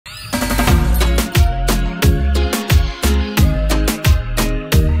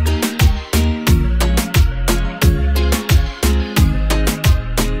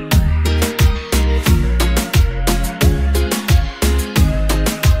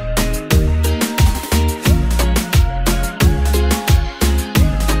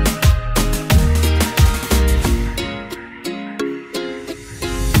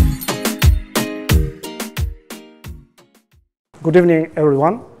Good evening,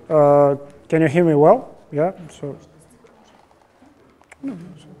 everyone. Can you hear me well? Yeah. So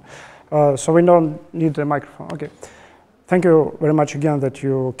we don't need a microphone. Okay. Thank you very much again that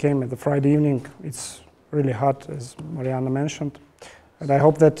you came at the Friday evening. It's really hot, as Mariana mentioned, and I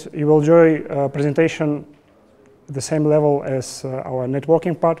hope that you will enjoy a presentation at the same level as our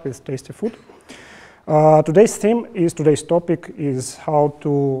networking part with tasty food. Today's topic is how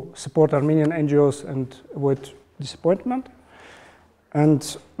to support Armenian NGOs and avoid disappointment.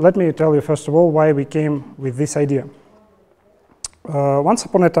 And let me tell you first of all why we came with this idea. Once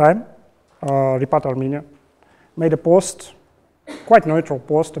upon a time, Repatriate Armenia made a post, quite neutral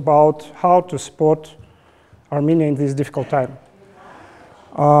post, about how to support Armenia in this difficult time.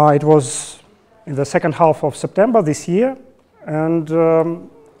 It was in the second half of September this year, and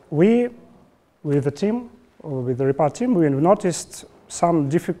we, with the team, or with the Repatriate team, we noticed some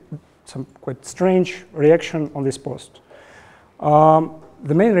quite strange reaction on this post.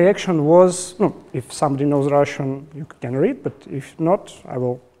 The main reaction was, if somebody knows Russian, you can read, but if not, I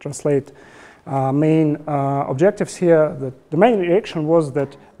will translate main objectives here. The main reaction was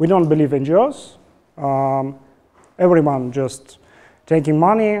that we don't believe NGOs, everyone just taking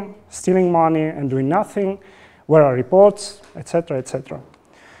money, stealing money, and doing nothing. Where are reports, etc., etc.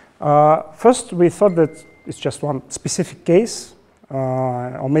 First, we thought that it's just one specific case,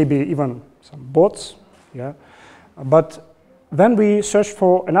 or maybe even some bots, yeah. But then we searched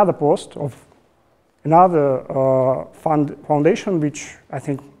for another post of another foundation, which I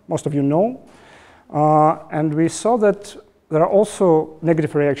think most of you know, and we saw that there are also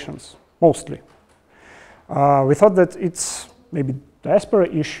negative reactions, mostly. We thought that it's maybe diaspora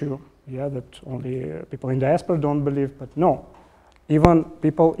issue, yeah, that only people in diaspora don't believe, but no. Even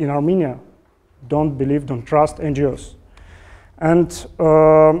people in Armenia don't trust NGOs. And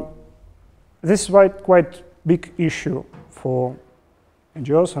this is quite big issue for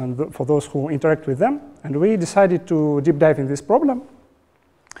NGOs and for those who interact with them. And we decided to deep dive in this problem.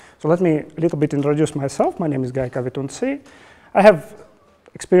 So let me a little bit introduce myself. My name is Gagik Avetuntsi. I have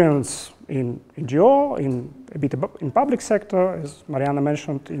experience in NGO, a bit in public sector, as Mariana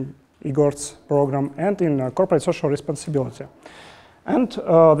mentioned, in iGorts program, and in corporate social responsibility. And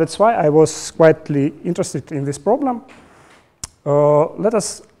that's why I was quietly interested in this problem. Let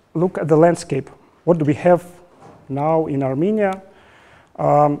us look at the landscape. What do we have now in Armenia?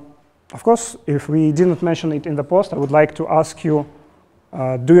 Of course, if we didn't mention it in the post, I would like to ask you,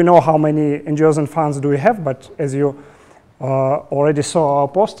 do you know how many NGOs and funds do we have? But as you already saw our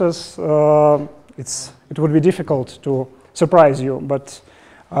posters, it would be difficult to surprise you. But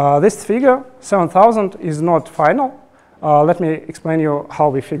this figure, 7,000, is not final. Let me explain you how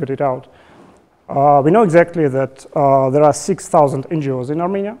we figured it out. We know exactly that there are 6,000 NGOs in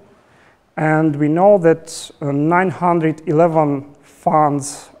Armenia, and we know that 911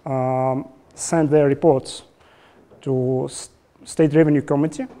 funds send their reports to State Revenue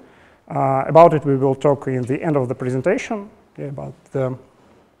Committee. About it we will talk in the end of the presentation, about the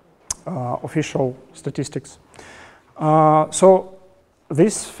official statistics. So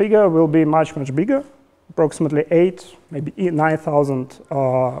this figure will be much, much bigger, approximately 8, maybe 9,000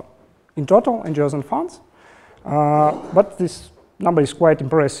 in total, NGOs and funds. But this number is quite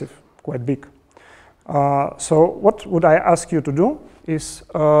impressive, quite big. So what would I ask you to do is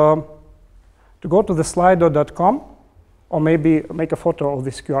to go to the slido.com, or maybe make a photo of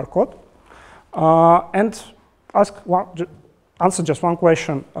this QR code, and answer just one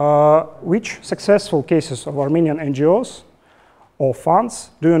question. Which successful cases of Armenian NGOs or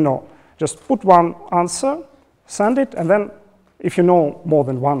funds do you know? Just put one answer, send it, and then if you know more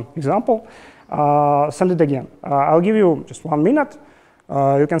than one example, send it again. I'll give you just 1 minute.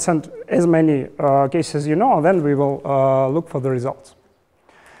 You can send as many cases you know, and then we will look for the results.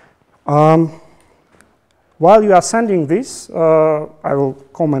 While you are sending this, I will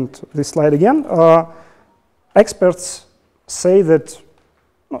comment this slide again. Experts say that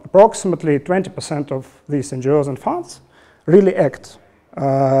approximately 20% of these NGOs and funds really act.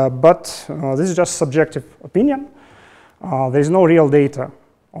 But this is just subjective opinion. There is no real data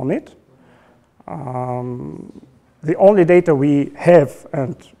on it. The only data we have,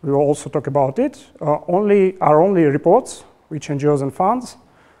 and we will also talk about it, are only reports which NGOs and funds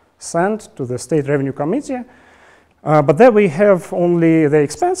send to the State Revenue Committee. But there we have only the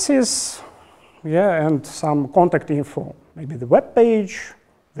expenses, yeah, and some contact info, maybe the web page,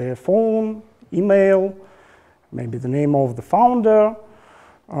 the phone, email, maybe the name of the founder,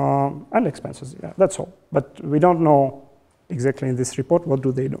 and expenses. Yeah, that's all. But we don't know exactly in this report what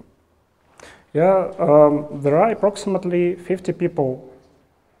do they do. Yeah, there are approximately 50 people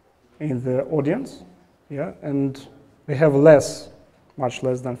in the audience, yeah, and we have much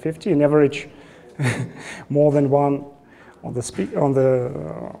less than 50, in average, more than one on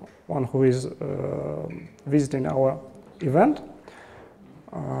the one who is visiting our event.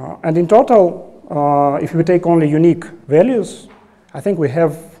 And in total, if we take only unique values, I think we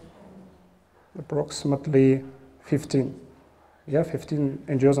have approximately 15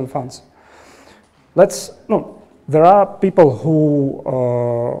 NGOs and funds. There are people who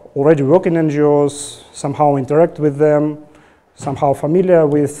already work in NGOs, somehow interact with them, somehow familiar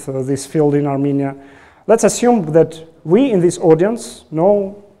with this field in Armenia. Let's assume that we in this audience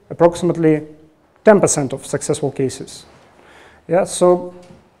know approximately 10% of successful cases. Yeah, so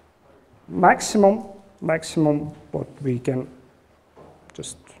maximum what we can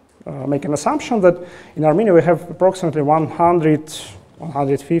just make an assumption that in Armenia we have approximately 100,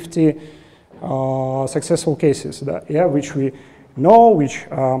 150 successful cases that, which we know, which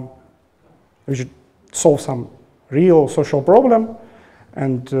solve some real social problem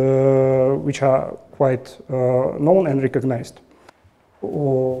and which are quite known and recognized.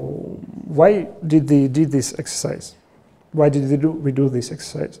 Why did they do this exercise? Why did we do this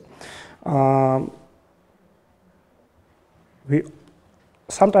exercise?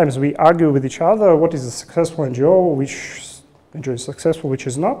 Sometimes we argue with each other what is a successful NGO, which NGO is successful, which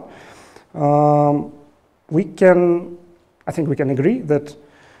is not. I think we can agree that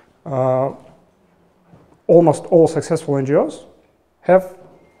almost all successful NGOs have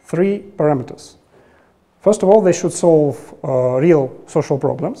 3 parameters. First of all, they should solve real social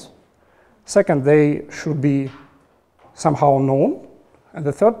problems. Second, they should be somehow known. And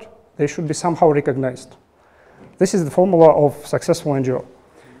the third, they should be somehow recognized. This is the formula of successful NGO.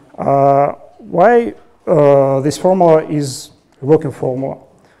 Why this formula is a working formula?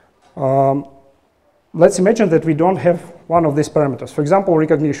 Let's imagine that we don't have one of these parameters. For example,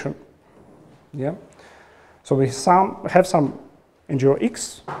 recognition. Yeah. So we have some NGO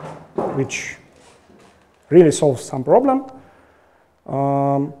X, which really solves some problem.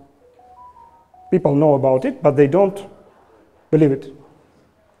 People know about it, but they don't believe it.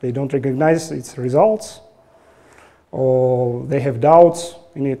 They don't recognize its results, or they have doubts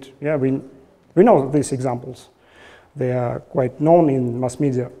in it. Yeah, we know these examples. They are quite known in mass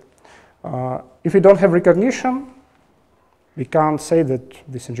media. If we don't have recognition, we can't say that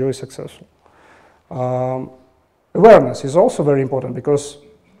this NGO is successful. Awareness is also very important because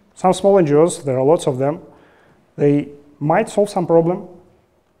some small NGOs, there are lots of them, they might solve some problem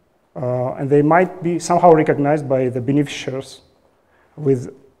and they might be somehow recognized by the beneficiaries with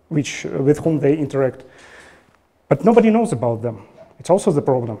whom they interact. But nobody knows about them. It's also the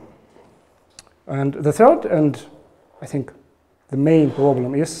problem. And the third, and I think the main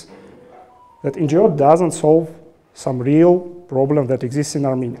problem, is that NGO doesn't solve some real problem that exists in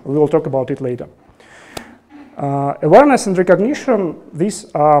Armenia. We will talk about it later. Awareness and recognition,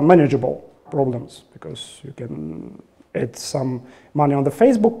 these are manageable problems because you can add some money on the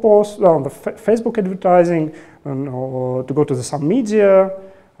Facebook post, on the Facebook advertising, or to go to some media,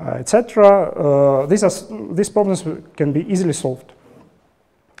 etc. These problems can be easily solved.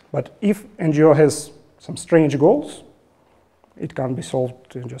 But if NGO has some strange goals, it can be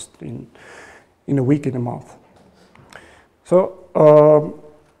solved just in a week, in a month. So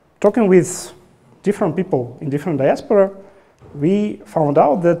talking with different people in different diaspora, we found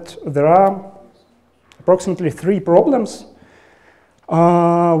out that there are approximately 3 problems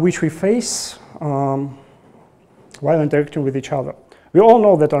which we face while interacting with each other. We all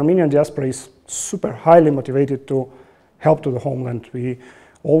know that Armenian diaspora is super highly motivated to help to the homeland. We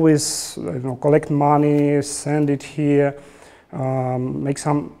always collect money, send it here, make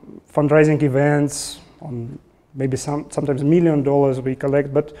some fundraising events on maybe sometimes $1 million we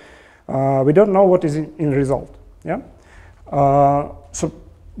collect, but we don't know what is in result. Yeah. So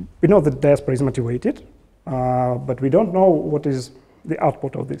we know that diaspora is motivated, but we don't know what is the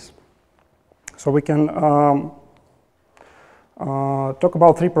output of this. So we can talk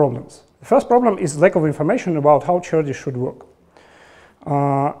about 3 problems. The first problem is lack of information about how charities should work.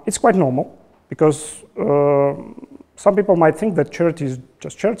 It's quite normal because some people might think that charity is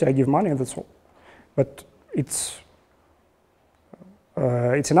just charity, I give money and that's all. But it's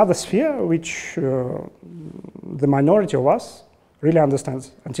another sphere which the minority of us really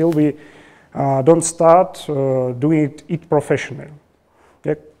understands until we don't start doing it professionally,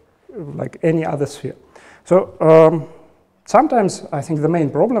 like any other sphere. So sometimes I think the main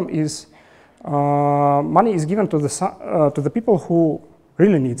problem is money is given to the people who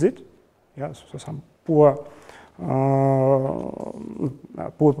really needs it. Yeah, so some poor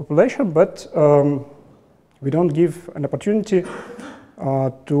population, but we don't give an opportunity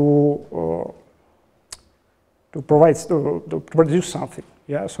to to produce something.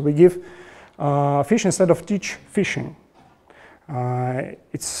 Yeah, so we give fish instead of teach fishing.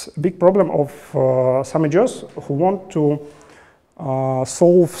 It's a big problem of some NGOs who want to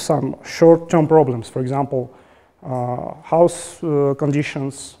solve some short-term problems. For example, house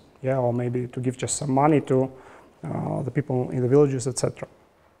conditions, yeah, or maybe to give just some money to the people in the villages, etc.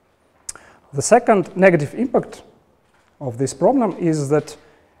 The second negative impact of this problem is that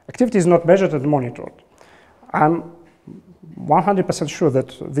activity is not measured and monitored. I'm 100% sure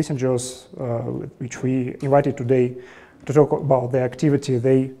that these NGOs, which we invited today to talk about their activity,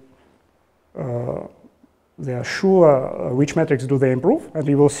 they are sure which metrics do they improve, and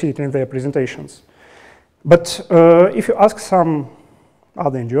we will see it in their presentations. But if you ask some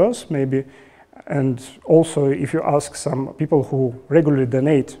other NGOs, maybe, and also if you ask some people who regularly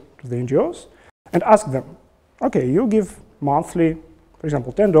donate to the NGOs, and ask them, okay, you give monthly, for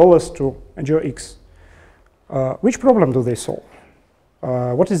example, $10 to NGO X. Which problem do they solve?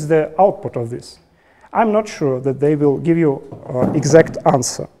 What is the output of this? I'm not sure that they will give you exact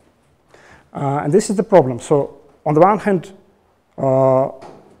answer. And this is the problem. So on the one hand,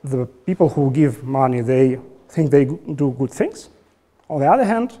 the people who give money, they think they do good things. On the other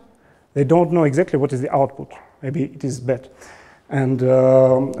hand, they don't know exactly what is the output. Maybe it is bad. And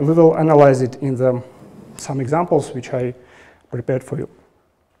we will analyze it in some examples which I prepared for you.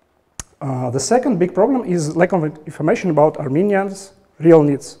 The second big problem is lack of information about Armenians' real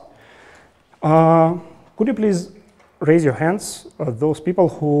needs. Could you please raise your hands, those people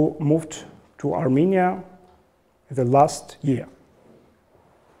who moved to Armenia in the last year?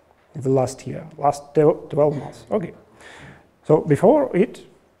 In the last year, last 12 months, okay. So before it,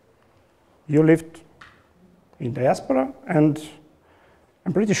 you lived in diaspora, and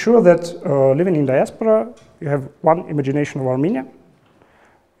I'm pretty sure that living in diaspora, you have one imagination of Armenia.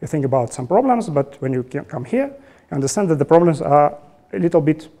 You think about some problems, but when you come here, you understand that the problems are a little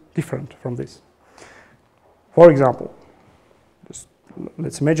bit different from this. For example,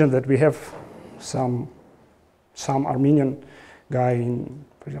 let's imagine that we have some Armenian guy in,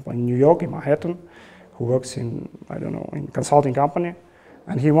 for example, in New York, in Manhattan, who works in, I don't know, in consulting company,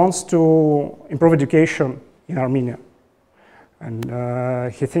 and he wants to improve education in Armenia.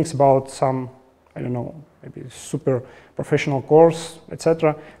 And he thinks about some, I don't know, maybe super professional course,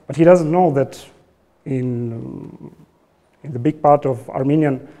 etc. But he doesn't know that in the big part of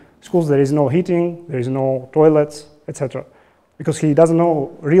Armenian schools there is no heating, there is no toilets, etc. Because he doesn't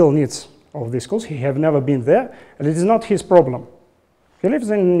know real needs of these schools. He have never been there, and it is not his problem. He lives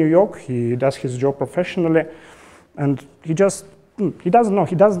in New York, he does his job professionally, and he doesn't know,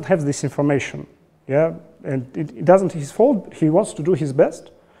 he doesn't have this information. Yeah, and it doesn't his fault, he wants to do his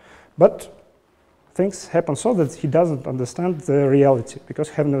best, but things happen so that he doesn't understand the reality because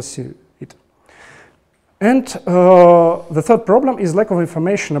he has never seen it. And the third problem is lack of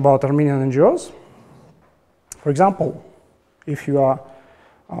information about Armenian NGOs. For example, if you are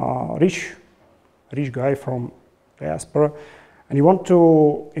a rich guy from diaspora and you want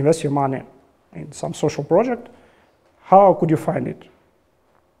to invest your money in some social project, how could you find it?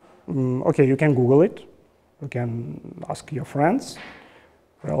 Okay, you can Google it, you can ask your friends,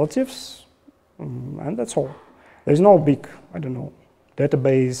 relatives, and that's all. There's no big, I don't know,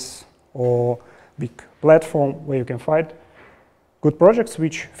 database or big platform where you can find good projects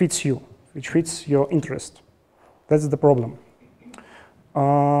which fits you, which fits your interest. That's the problem.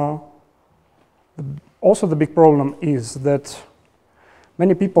 Also the big problem is that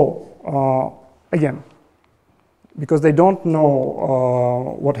many people, again, because they don't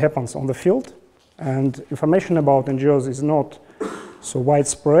know what happens on the field, and information about NGOs is not so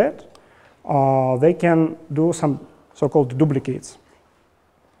widespread, they can do some so-called duplicates.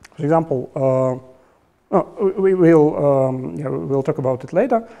 For example, we'll talk about it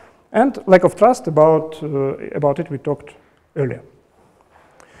later, and lack of trust about it we talked earlier.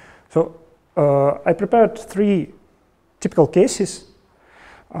 So I prepared 3 typical cases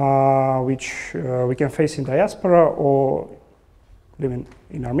which we can face in diaspora or living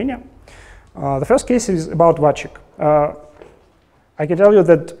in Armenia. The first case is about Gagik. I can tell you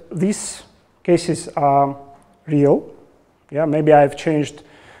that these cases are real. Yeah, maybe I've changed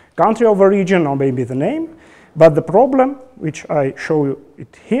country over region or maybe the name, but the problem, which I show you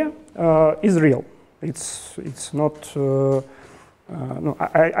it here, is real. It's not. No,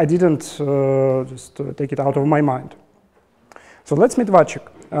 I didn't just take it out of my mind. So let's meet Gagik.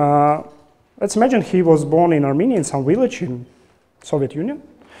 Let's imagine he was born in Armenia in some village in Soviet Union,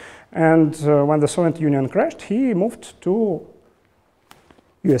 and when the Soviet Union crashed, he moved to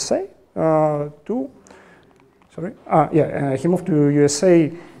USA he moved to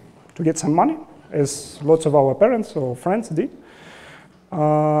USA to get some money, as lots of our parents or friends did.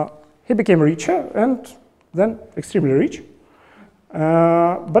 He became richer and then extremely rich.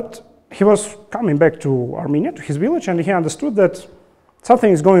 But he was coming back to Armenia, to his village, and he understood that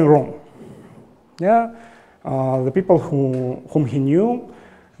something is going wrong. Yeah, the people whom he knew,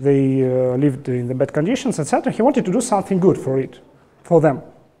 they lived in the bad conditions, etc. He wanted to do something good for them.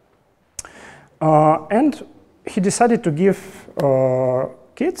 And he decided to give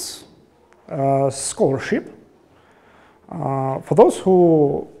kids scholarship for those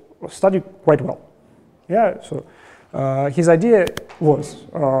who study quite well. Yeah, so his idea was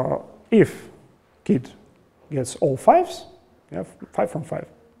if kid gets all 5s, yeah, 5 from 5,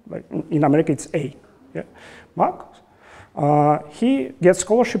 like in America it's A, yeah, marks, he gets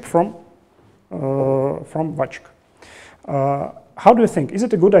scholarship from Gagik. How do you think? Is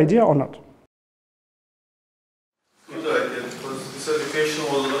it a good idea or not? Good idea, because this education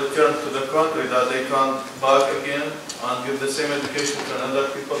will return to the country that they can back again and give the same education to another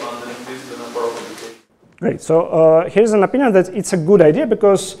people and increase the number of education. Great. So here's an opinion that it's a good idea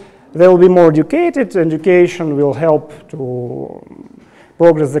because they will be more educated. Education will help to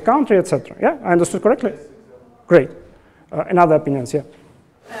progress the country, etc. Yeah, I understood correctly. Great. Another opinions, yeah.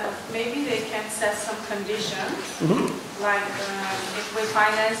 Maybe they can set some conditions, like if we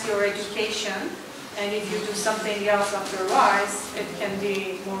finance your education, and if you do something else otherwise, it can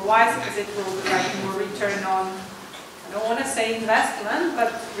be more wise because it will be like more return on. I don't want to say investment,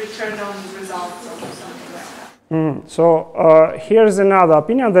 but return on results or something like that. So here's another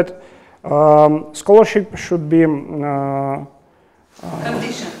opinion that scholarship should be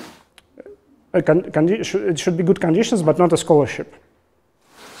Condition. It should be good conditions, but not a scholarship.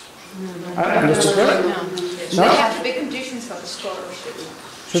 Understood? No? There have to be conditions for the scholarship.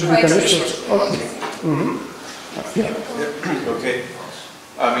 Should be conditions. Okay. Yeah. Okay.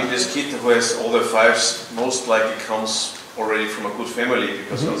 I mean, this kid who has all the 5s most likely comes already from a good family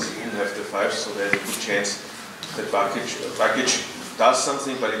because else he didn't have the 5s, so there's a good chance that Gagik does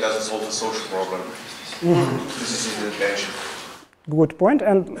something, but it doesn't solve the social problem. This is his intention. Good point.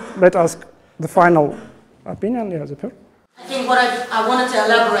 And let us the final opinion. Yeah, Zephyr. I think what I wanted to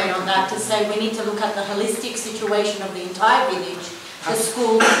elaborate on that to say we need to look at the holistic situation of the entire village, the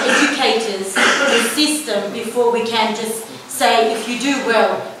school, educators, the system, before we can just say if you do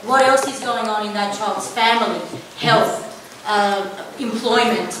well, what else is going on in that child's family, health,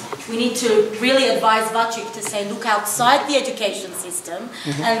 employment. We need to really advise Gagik to say look outside the education system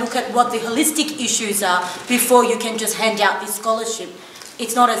and look at what the holistic issues are before you can just hand out this scholarship.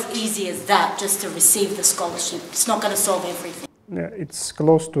 It's not as easy as that, just to receive the scholarship. It's not going to solve everything. Yeah, it's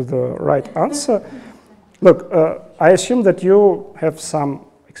close to the right answer. Look, I assume that you have some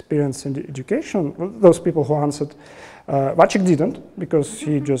experience in the education. Those people who answered, Gagik didn't, because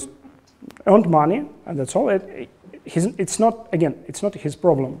he just earned money, and that's all. It's not, again, it's not his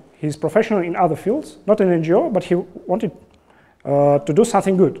problem. He's professional in other fields, not an NGO, but he wanted to do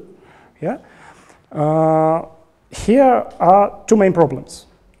something good. Yeah. Here are two main problems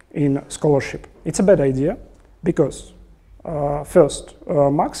in scholarship. It's a bad idea because, first,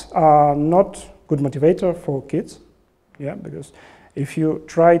 marks are not good motivator for kids. Yeah, because if you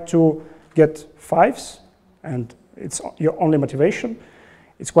try to get 5s and it's your only motivation,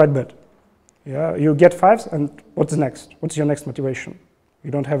 it's quite bad. Yeah, you get 5s and what's next? What's your next motivation?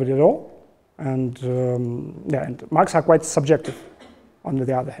 You don't have it at all. And yeah, and marks are quite subjective on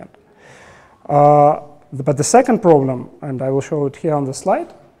the other hand. But the second problem, and I will show it here on the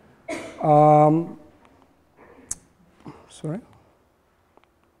slide. Sorry.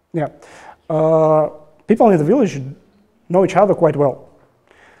 Yeah. People in the village know each other quite well.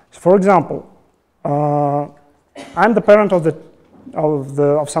 So for example, I'm the parent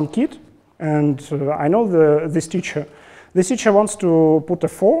of some kid, and I know this teacher. This teacher wants to put a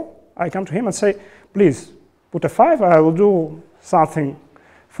 4. I come to him and say, please, put a 5, I will do something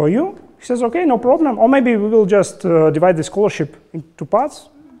for you. He says, okay, no problem. Or maybe we will just divide the scholarship into parts.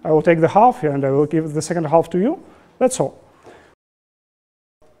 I will take the half here and I will give the second half to you. That's all.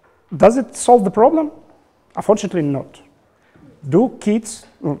 Does it solve the problem? Unfortunately not. Do kids,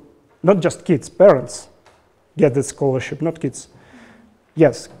 not just kids, parents get the scholarship, not kids.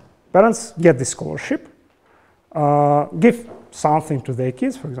 Yes, parents get the scholarship, give something to their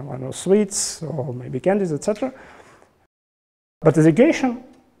kids, for example, I know, sweets or maybe candies, etc. But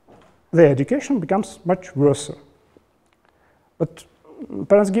their education becomes much worse. But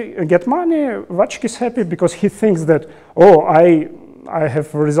parents get money, Gagik is happy because he thinks that, oh, I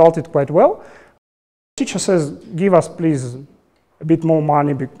have resulted quite well. Teacher says, give us please a bit more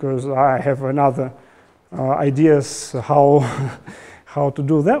money because I have another ideas how to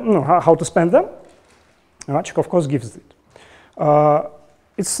do them, how to spend them. Gagik, of course, gives it.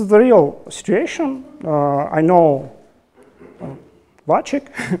 It's the real situation. I know Gagik,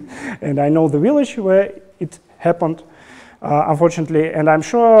 and I know the village where it happened, unfortunately, and I'm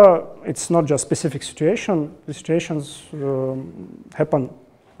sure it's not just specific situation. The situations happen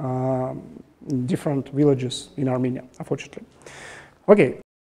in different villages in Armenia, unfortunately. Okay,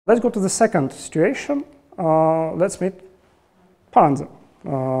 let's go to the second situation. Let's meet Paranza.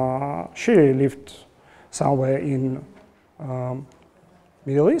 She lived somewhere in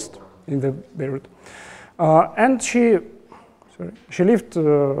Middle East, in the Beirut, and she lived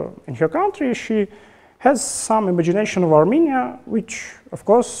in her country. She has some imagination of Armenia, which, of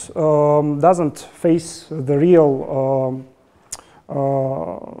course, doesn't face the real.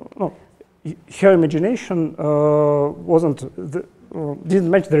 No, her imagination didn't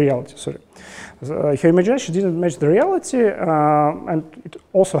match the reality. Sorry, her imagination didn't match the reality, and it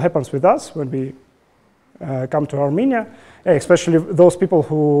also happens with us when we come to Armenia, especially those people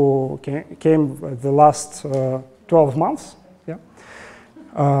who came the last 12 months. Yeah,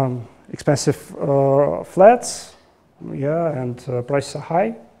 expensive flats, yeah, and prices are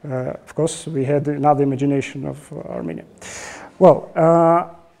high. Of course, we had another imagination of Armenia. Well,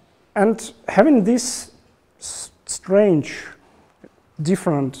 and having this strange,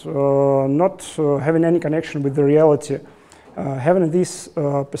 different, not having any connection with the reality, having this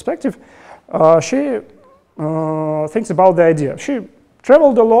perspective, she thinks about the idea. She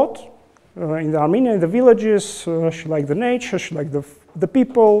traveled a lot in Armenia, in the villages. She liked the nature, she liked the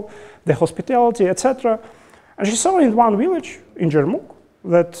people, the hospitality, etc. And she saw in one village in Jermuk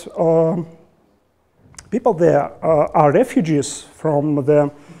that people there are refugees from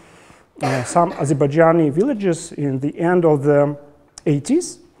some Azerbaijani villages in the end of the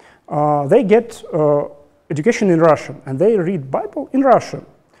 80s. They get education in Russian and they read Bible in Russian.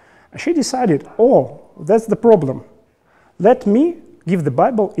 And she decided, oh, that's the problem. Let me give the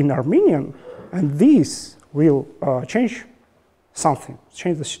Bible in Armenian, and this will change something,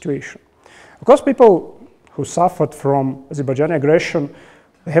 change the situation. Of course, people who suffered from Azerbaijani aggression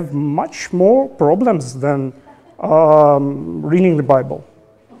have much more problems than reading the Bible.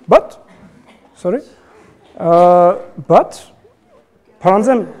 But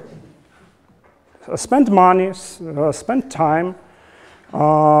Paranza spent money, spent time,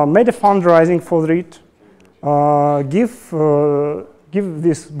 made a fundraising for it, give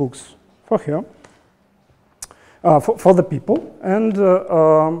these books for her, for the people, and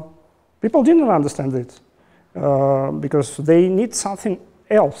people didn't understand it because they need something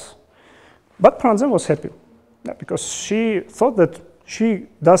else. But Paranza was happy because she thought that she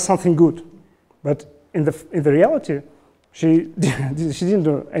does something good, but in the reality, she didn't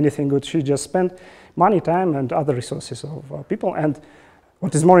do anything good. She just spent money, time, and other resources of people, and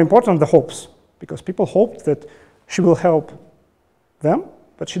what is more important, the hopes, because people hoped that she will help them,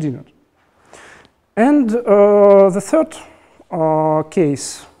 but she didn't. And the third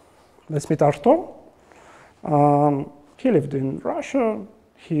case, let's meet Artur. He lived in Russia.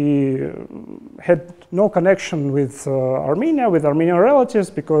 He had no connection with Armenia, with Armenian relatives,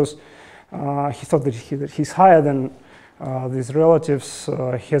 because he thought that he's higher than these relatives.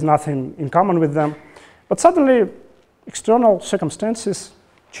 He has nothing in common with them. But suddenly, external circumstances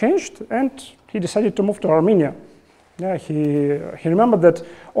changed, and he decided to move to Armenia. Yeah, he remembered that,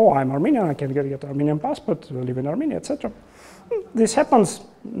 oh, I'm Armenian, I can get an Armenian passport, live in Armenia, etc. This happens,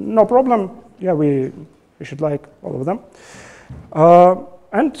 no problem. Yeah, we should like all of them.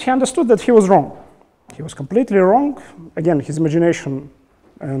 And he understood that he was wrong. He was completely wrong. Again, his imagination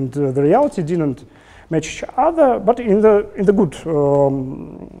and the reality didn't match each other, but in the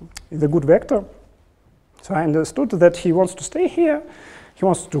good vector. So I understood that he wants to stay here, he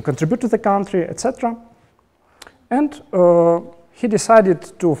wants to contribute to the country, etc. And he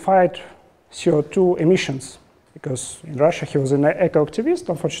decided to fight CO2 emissions, because in Russia he was an eco-activist.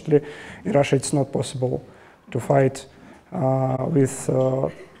 Unfortunately, in Russia it's not possible to fight with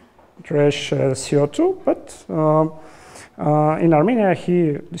trash CO2, but in Armenia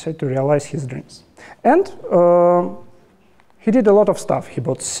he decided to realize his dreams. And he did a lot of stuff. He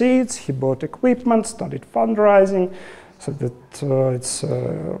bought seeds, he bought equipment, started fundraising, so that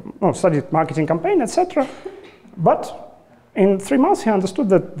studied marketing campaign, etc. But in 3 months he understood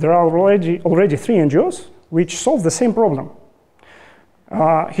that there are already 3 NGOs which solve the same problem.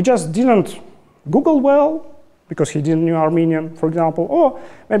 He just didn't Google well, because he didn't know Armenian, for example, or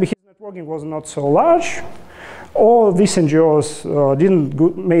maybe his networking was not so large, or these NGOs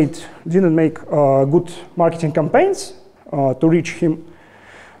didn't make good marketing campaigns to reach him.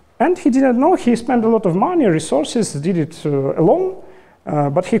 And he didn't know. He spent a lot of money, resources, did it alone,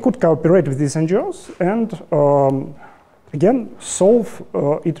 But he could cooperate with these NGOs and, again, solve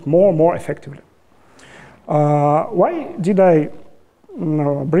it more effectively. Why did I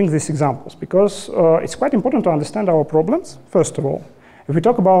bring these examples? Because it's quite important to understand our problems, first of all. If we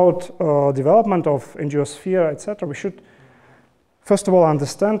talk about development of NGO sphere, etc., we should, first of all,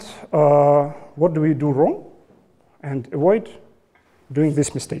 understand what do we do wrong and avoid doing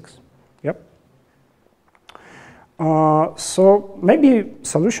these mistakes. Yep. So maybe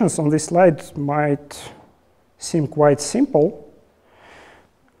solutions on this slide might seem quite simple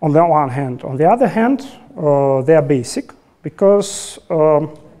on the one hand. On the other hand, they are basic because,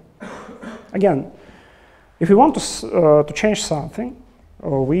 again, if we want to change something,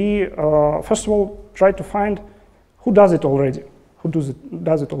 we first of all try to find who does it already,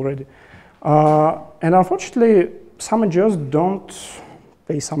 does it already. And unfortunately, some NGOs don't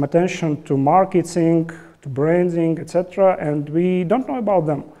pay some attention to marketing, to branding, etc., and we don't know about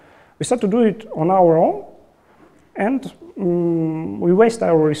them. We start to do it on our own, and we waste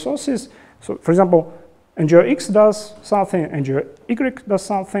our resources. So, for example, NGO X does something, NGO Y does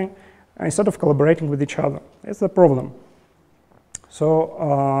something, instead of collaborating with each other. That's the problem.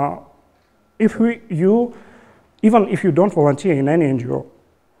 So, even if you don't volunteer in any NGO,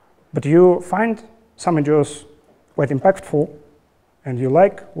 but you find some NGOs quite impactful, and you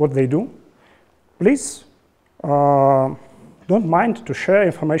like what they do, please don't mind to share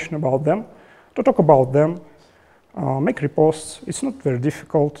information about them, to talk about them, make reposts. It's not very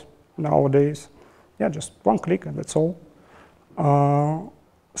difficult nowadays. Yeah, just one click and that's all.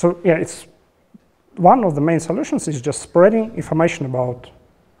 So yeah, it's one of the main solutions is just spreading information about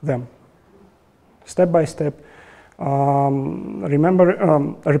them, step by step. Remember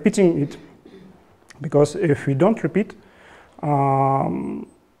repeating it, because if we don't repeat,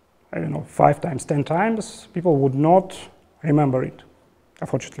 I don't know, 5 times, 10 times, people would not remember it.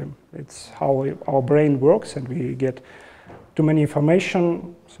 Unfortunately, it's how our brain works, and we get too many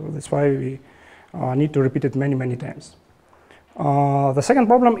information, so that's why we need to repeat it many times. The second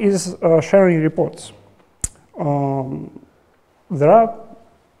problem is sharing reports. There are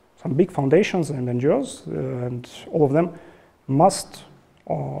some big foundations and NGOs, and all of them must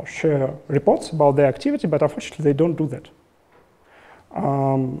share reports about their activity, but unfortunately they don't do that.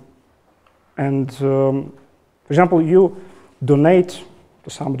 For example, you donate to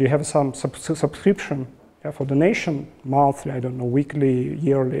somebody, you have some subscription for donation, monthly, I don't know, weekly,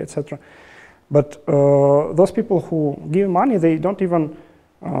 yearly, etc. But those people who give money, they don't even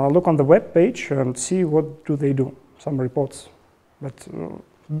look on the web page and see what do they do, some reports. But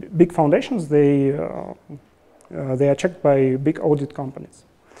big foundations, they are checked by big audit companies.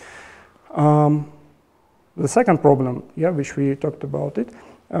 The second problem, which we talked about it,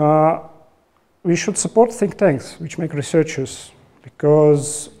 we should support think tanks which make researchers,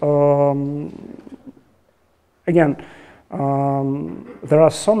 because again, there are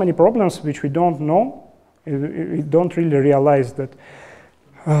so many problems which we don't know. We don't really realize that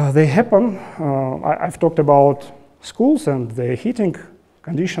they happen. I've talked about schools and the heating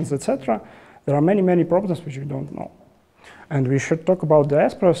conditions, etc. There are many problems which we don't know. And we should talk about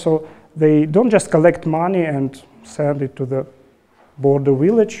diaspora, so they don't just collect money and send it to the border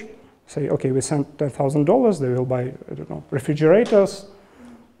village, say, okay, we sent $10,000, they will buy, I don't know, refrigerators,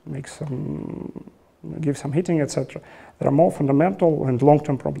 give some heating, etc. There are more fundamental and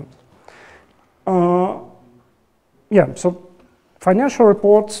long-term problems. So financial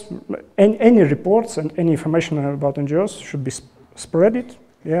reports, any reports and any information about NGOs should be spread,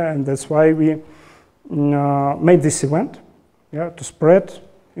 and that's why we made this event, to spread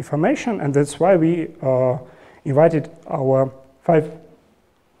information, and that's why we invited our 5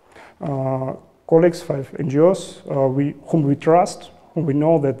 colleagues, 5 NGOs, whom we trust, whom we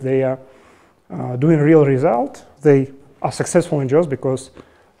know that they are doing real result. They are successful NGOs because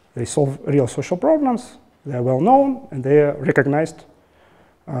they solve real social problems, they are well known, and they are recognized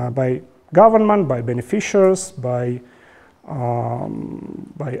by government, by beneficiaries, by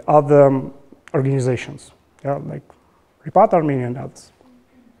other organizations, like Repatriate Armenia and others.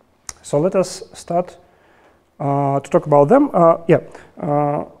 So let us start to talk about them.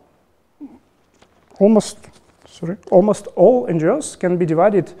 Almost all NGOs can be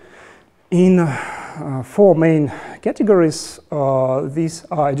divided in 4 main categories. These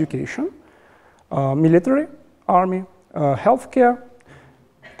are education, military, army, healthcare.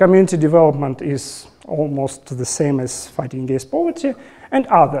 Community development is almost the same as fighting against poverty, and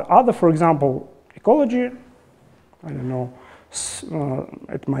other, for example, ecology. I don't know.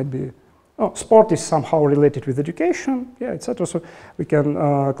 It might be. Sport is somehow related with education, etc. So we can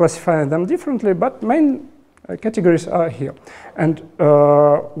classify them differently, but main categories are here. And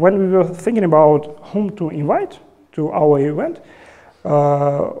when we were thinking about whom to invite to our event,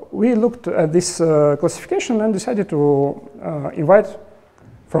 we looked at this classification and decided to invite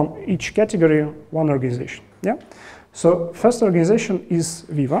from each category one organization. Yeah? So first organization is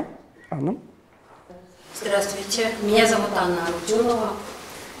Viva. Anna. Здравствуйте, меня зовут Анна Avetuntsi.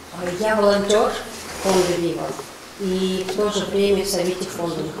 Я волонтер фонда Viva и в то же время в совете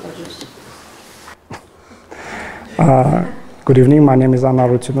фонда нахожусь. Good evening, my name is Anna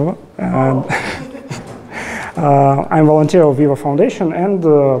Avetuntsi, and I'm volunteer of Viva Foundation and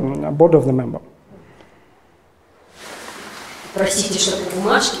board of the member. Простите, что по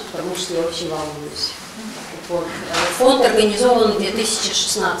бумажке, потому что я очень волнуюсь. Вот. Фонд организован в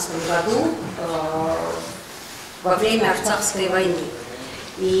 2016 году во время Арцахской войны.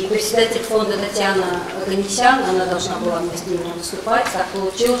 И председатель фонда Татьяна Оганесян, она должна была вместо меня выступать, так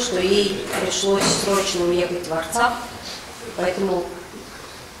получилось, что ей пришлось срочно уехать в Арцах, поэтому...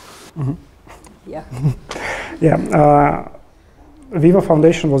 Viva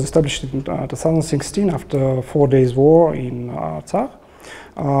Foundation was established in 2016 after 4 days war in Artsakh.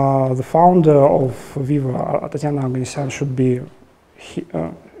 The founder of Viva, Tatiana Oganisyan, should be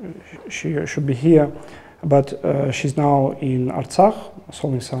she should be here, but she's now in Artsakh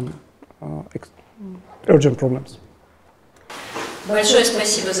solving some urgent problems. Большое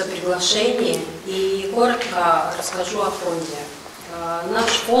спасибо за приглашение и коротко расскажу о фонде. Наш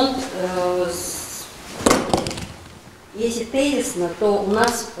фонд, если тезисно, то у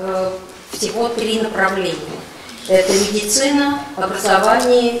нас всего 3 направления. Это медицина,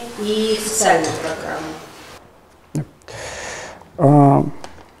 образование и социальная программа.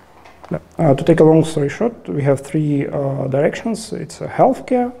 To take a long story short, we have 3 directions. It's a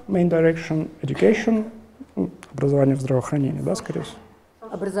healthcare, main direction, education, образование, здравоохранение, да, скорее всего?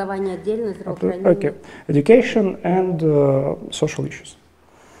 Образование отдельно, здравоохранение. Okay. Education and social issues.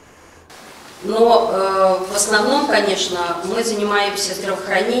 Но в основном, конечно, мы занимаемся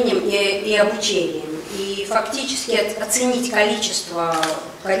здравоохранением и обучением. И фактически оценить количество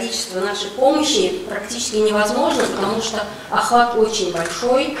нашей помощи практически невозможно, потому что охват очень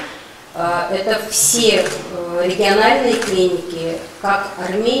большой. Это все региональные клиники, как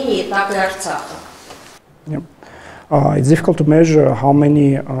Армении, так и Арцаха. Yeah. It's difficult to measure how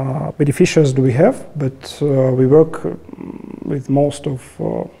many beneficiaries do we have, but we work with most of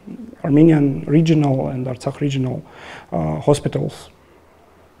Armenian regional and Artsakh regional hospitals.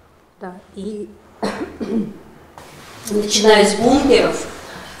 Да, и начиная с бункеров,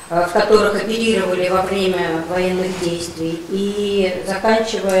 в которых оперировали во время военных действий, и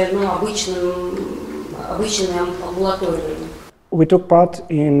заканчивая обычными амбулаториями. We took part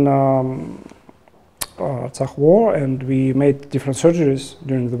in Artsakh war, and we made different surgeries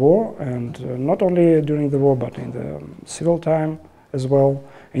during the war, and not only during the war, but in the civil time as well,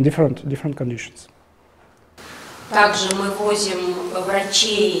 in different conditions. Также мы возим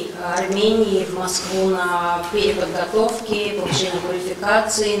врачей Армении в Москву на переподготовки, повышение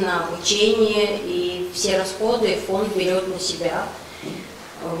квалификации, на обучение, и все расходы фонд берет на себя.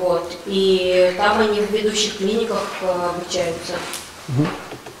 Вот. И там они в ведущих клиниках обучаются.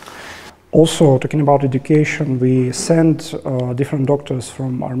 Also, talking about education, we send different doctors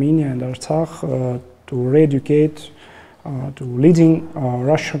from Armenia and Artsakh to re-educate to leading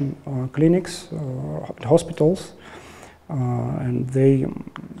Russian clinics, hospitals, and they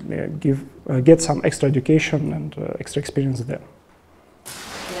get some extra education and extra experience there.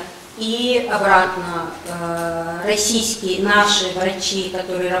 И обратно, наши врачи,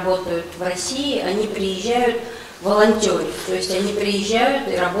 которые работают в России, они приезжают волонтерить, то есть они приезжают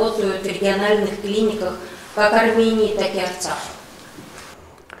и работают в региональных клиниках как Армении, так и Арцаха.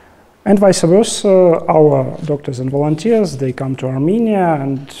 And vice versa, our doctors and volunteers, they come to Armenia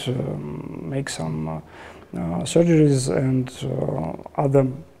and make some surgeries and other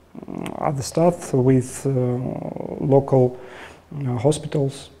stuff with local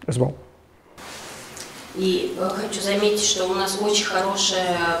hospitals as well. И хочу заметить, что у нас очень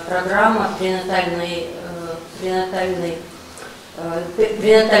хорошая программа пренатального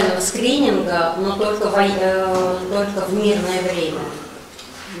скрининга, но только в мирное время.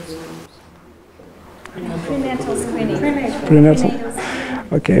 Prenatal screening. Prenatal.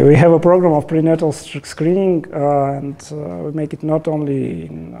 Okay, we have a program of prenatal screening, and we make it not only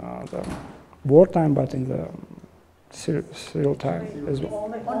in the wartime, but in the civil time as well.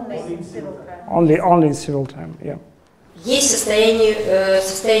 Only in civil time, yeah. Есть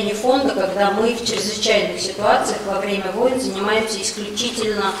состояние фонда, когда мы в чрезвычайных ситуациях во время войн занимаемся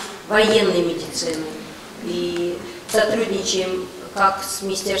исключительно военной медициной и сотрудничаем как с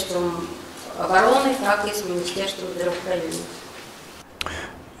Министерством обороны, так и с Министерством здравоохранения.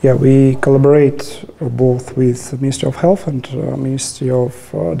 Yeah, we collaborate both with the Ministry of Health and Ministry of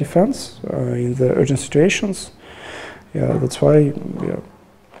Defense in the urgent situations. Yeah, that's why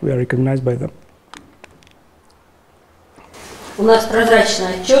we are recognized by them. У нас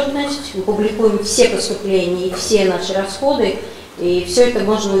прозрачная отчетность, мы публикуем все поступления и все наши расходы, и все это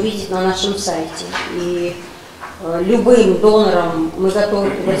можно увидеть на нашем сайте. И любым донорам мы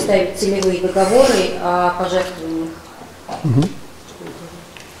готовы предоставить целевые договоры о пожертвованиях.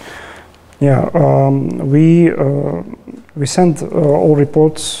 Yeah, we send all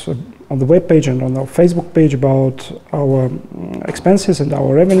reports on the web page and on our Facebook page about our expenses and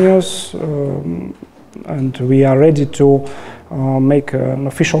our revenues, and we are ready to make an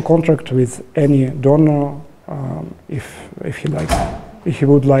official contract with any donor if he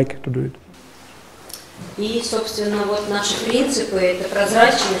would like to do it. И, собственно, вот наши принципы – это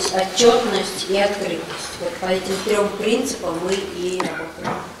прозрачность, отчетность и открытость. Вот по этим трем принципам мы и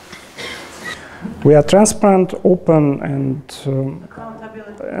работаем. We are transparent, open, and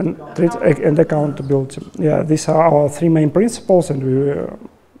accountability. Yeah, these are our three main principles, and we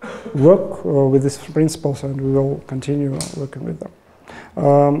work with these principles, and we will continue working with them.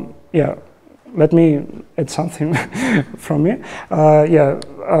 Yeah, let me add something from me.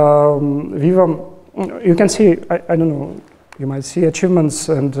 Viva, you can see, I don't know, you might see achievements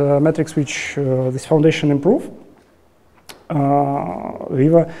and metrics which this foundation improve.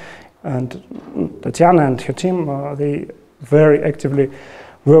 Viva and Tatiana and her team, they very actively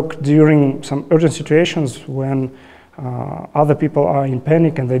work during some urgent situations when other people are in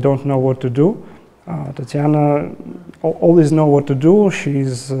panic and they don't know what to do. Tatiana always knows what to do.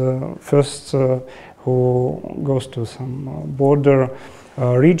 She's first who goes to some border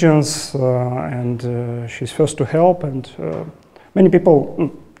regions and she's first to help, and many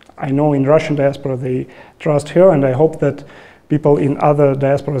people I know in Russian diaspora, they trust her, and I hope that people in other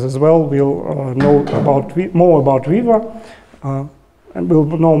diasporas as well will know more about Viva, and will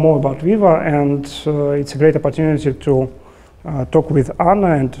know more about Viva, and it's a great opportunity to talk with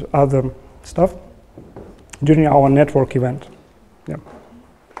Anna and other staff during our network event. Yeah.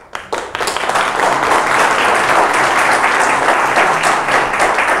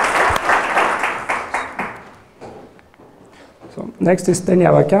 So next is Tenya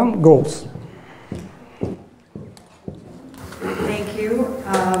Avakian, goals.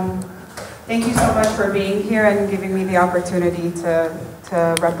 Thank you so much for being here and giving me the opportunity to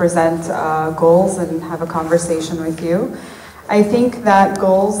represent GOALS and have a conversation with you. I think that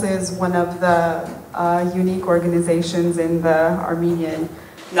GOALS is one of the unique organizations in the Armenian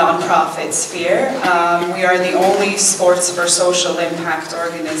nonprofit sphere. We are the only sports for social impact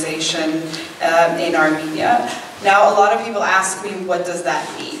organization in Armenia. Now, a lot of people ask me, what does that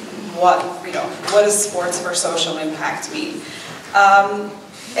mean? What does sports for social impact mean?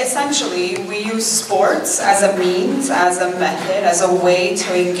 Essentially, we use sports as a means, as a method, as a way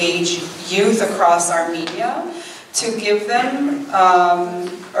to engage youth across Armenia, to give them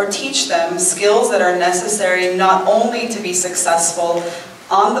or teach them skills that are necessary not only to be successful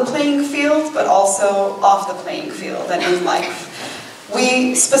on the playing field, but also off the playing field and in life.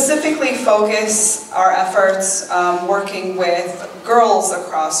 We specifically focus our efforts working with girls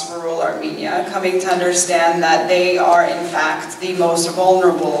across rural Armenia, coming to understand that they are in fact the most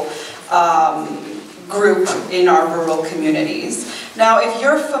vulnerable group in our rural communities. Now, if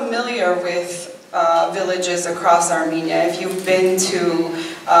you're familiar with villages across Armenia, if you've been to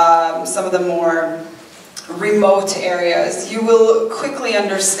some of the more remote areas, you will quickly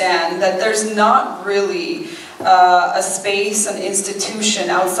understand that there's not really a space, an institution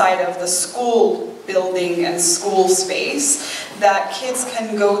outside of the school building and school space that kids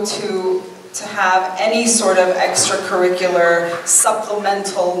can go to have any sort of extracurricular,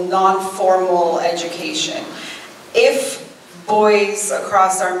 supplemental, non-formal education. If boys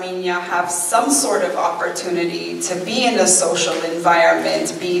across Armenia have some sort of opportunity to be in a social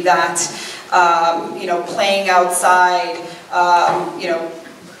environment, be that playing outside,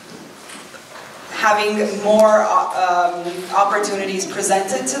 having more opportunities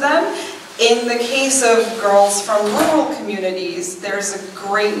presented to them. In the case of girls from rural communities, there's a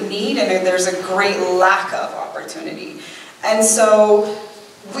great need and there's a great lack of opportunity. And so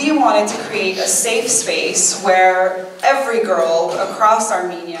we wanted to create a safe space where every girl across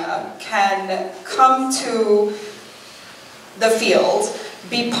Armenia can come to the field,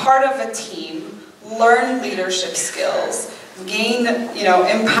 be part of a team, learn leadership skills, gain,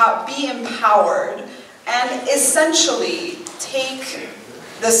 be empowered, and essentially take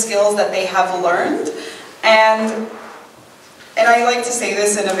the skills that they have learned and and I like to say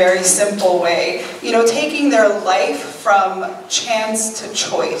this in a very simple way, you know, taking their life from chance to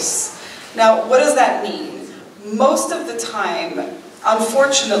choice. Now, what does that mean? Most of the time,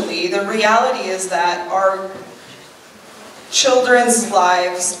 unfortunately, the reality is that our children's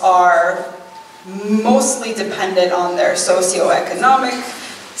lives are mostly dependent on their socioeconomic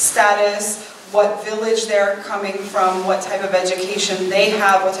status, what village they're coming from, what type of education they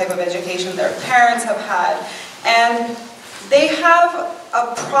have, what type of education their parents have had, and they have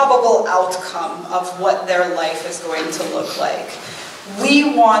a probable outcome of what their life is going to look like.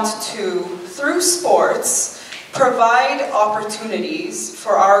 We want to, through sports, provide opportunities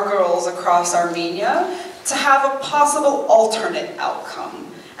for our girls across Armenia to have a possible alternate outcome,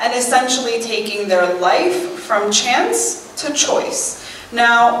 and essentially taking their life from chance to choice.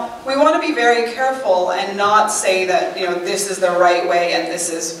 Now, we want to be very careful and not say that, you know, this is the right way and this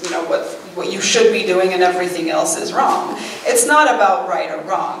is, you know, what you should be doing and everything else is wrong. It's not about right or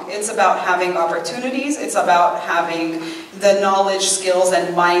wrong. It's about having opportunities. It's about having the knowledge, skills,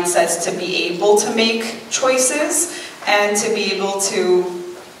 and mindsets to be able to make choices and to be able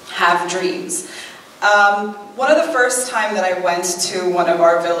to have dreams. One of the first time that I went to one of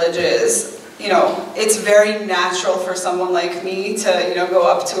our villages, you know, it's very natural for someone like me to, you know, go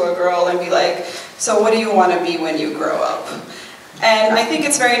up to a girl and be like, so what do you want to be when you grow up? And I think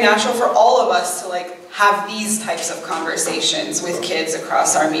it's very natural for all of us to like have these types of conversations with kids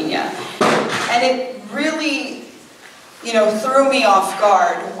across Armenia. And it really, you know, threw me off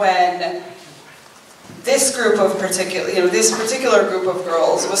guard when this group of this particular group of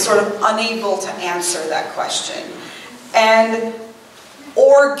girls was sort of unable to answer that question.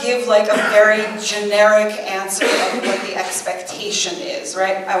 Or give like a very generic answer of what the expectation is,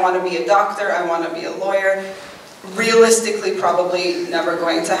 right? I want to be a doctor, I want to be a lawyer. Realistically, probably never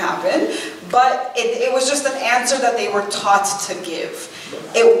going to happen. But it was just an answer that they were taught to give.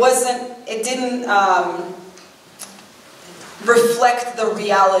 It didn't reflect the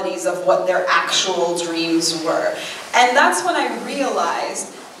realities of what their actual dreams were. And that's when I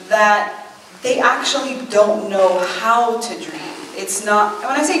realized that they actually don't know how to dream. It's not,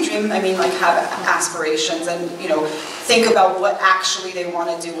 when I say dream, I mean like have aspirations and, you know, think about what actually they want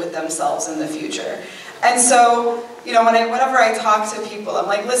to do with themselves in the future. And so, you know, whenever I talk to people, I'm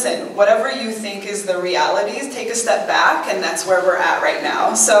like, listen, whatever you think is the realities, take a step back, and that's where we're at right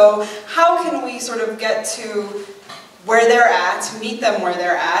now. So how can we sort of get to where they're at, meet them where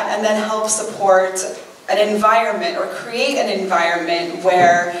they're at, and then help support an environment or create an environment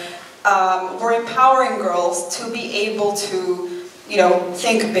where we're empowering girls to be able to, you know,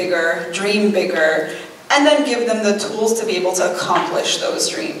 think bigger, dream bigger, and then give them the tools to be able to accomplish those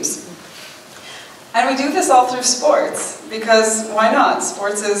dreams. And we do this all through sports, because why not?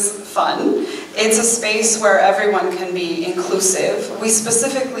 Sports is fun. It's a space where everyone can be inclusive. We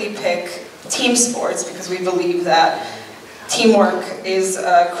specifically pick team sports because we believe that teamwork is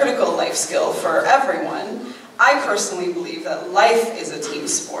a critical life skill for everyone. I personally believe that life is a team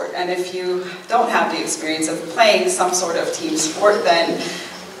sport, and if you don't have the experience of playing some sort of team sport, then,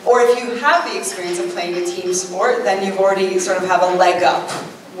 or if you have the experience of playing a team sport, then you've already sort of have a leg up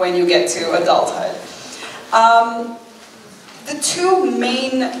when you get to adulthood. The two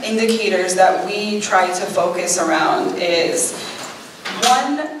main indicators that we try to focus around is,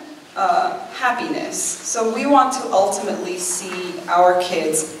 one, happiness. So we want to ultimately see our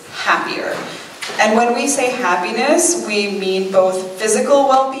kids happier. And when we say happiness, we mean both physical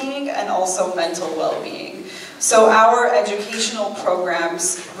well-being and also mental well-being. So our educational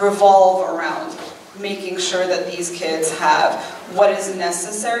programs revolve around making sure that these kids have what is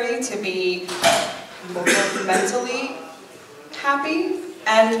necessary to be both mentally happy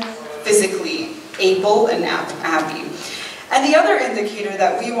and physically able and happy. And the other indicator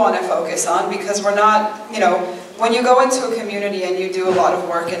that we want to focus on, because we're not, you know, when you go into a community and you do a lot of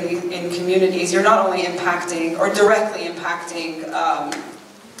work in communities, you're not only impacting or directly impacting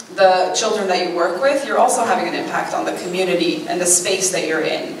the children that you work with, you're also having an impact on the community and the space that you're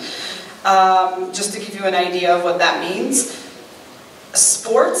in. Just to give you an idea of what that means,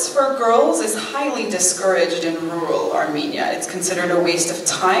 sports for girls is highly discouraged in rural Armenia. It's considered a waste of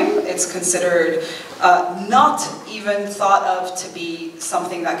time. It's considered not even thought of to be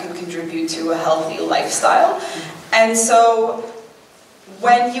something that can contribute to a healthy lifestyle. And so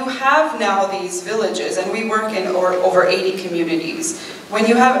when you have now these villages, and we work in over 80 communities, when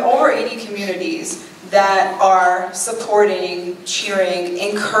you have over 80 communities that are supporting, cheering,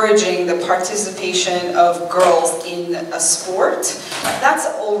 encouraging the participation of girls in a sport, that's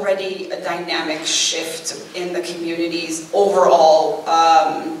already a dynamic shift in the community's overall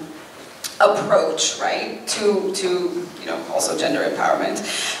approach, right, to you know, also gender empowerment.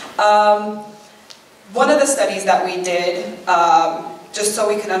 One of the studies that we did, just so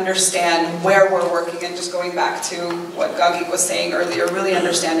we can understand where we're working, and just going back to what Gagik was saying earlier, really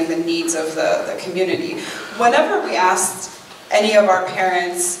understanding the needs of the community. Whenever we asked any of our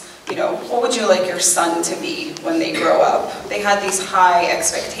parents, you know, what would you like your son to be when they grow up? They had these high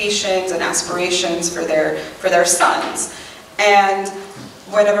expectations and aspirations for their sons. And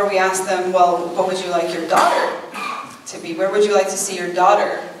whenever we asked them, well, what would you like your daughter to be? Where would you like to see your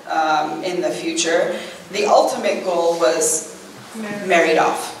daughter in the future? The ultimate goal was married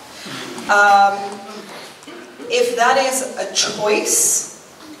off. If that is a choice,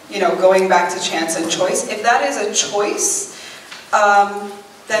 you know, going back to chance and choice, if that is a choice,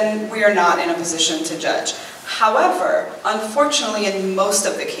 then we are not in a position to judge. However, unfortunately, in most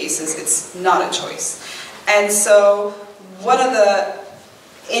of the cases, it's not a choice. And so one of the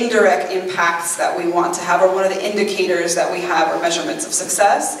indirect impacts that we want to have, or one of the indicators that we have, or measurements of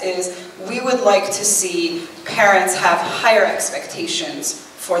success, is we would like to see parents have higher expectations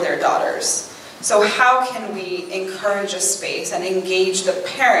for their daughters. So how can we encourage a space and engage the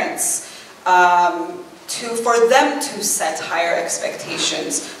parents for them to set higher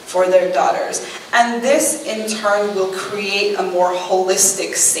expectations for their daughters? And this, in turn, will create a more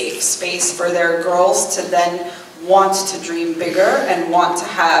holistic, safe space for their girls to then want to dream bigger and want to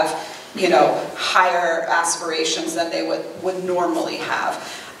have, you know, higher aspirations than they would normally have.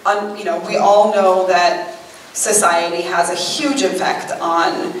 You know, we all know that society has a huge effect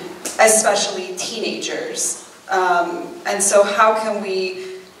on, especially teenagers. And so how can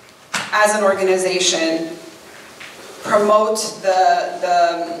we, as an organization, promote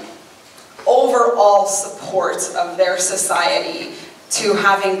the overall support of their society to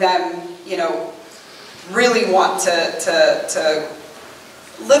having them, you know, really want to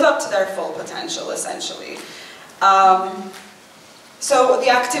live up to their full potential, essentially. So the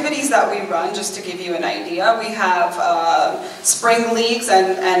activities that we run, just to give you an idea, we have spring leagues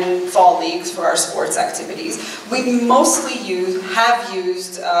and fall leagues for our sports activities. We mostly have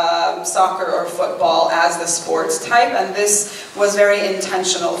used soccer or football as the sports type, and this was very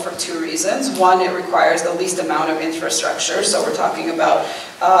intentional for two reasons. One, it requires the least amount of infrastructure, so we're talking about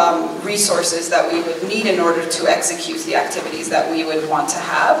resources that we would need in order to execute the activities that we would want to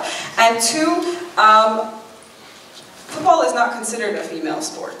have. And two, football is not considered a female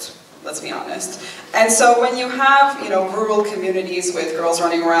sport, let's be honest. And so when you have, you know, rural communities with girls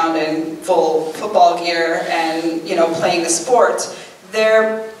running around in full football gear and, you know, playing the sport,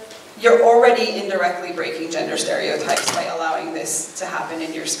 you're already indirectly breaking gender stereotypes by allowing this to happen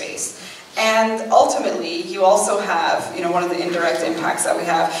in your space. And ultimately, you also have, you know, one of the indirect impacts that we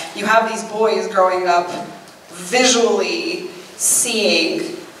have, you have these boys growing up visually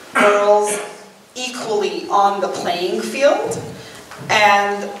seeing girls equally on the playing field,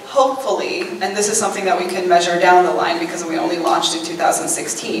 and hopefully, and this is something that we can measure down the line because we only launched in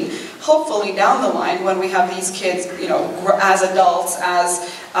 2016, hopefully down the line when we have these kids, you know, as adults,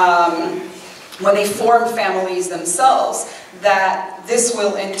 when they form families themselves, that this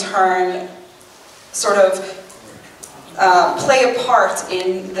will in turn sort of play a part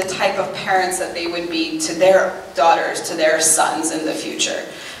in the type of parents that they would be to their daughters, to their sons in the future.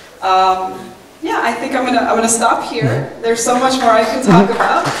 Yeah, I think I'm gonna stop here. There's so much more I can talk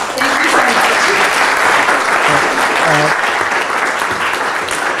about. Thank you so much.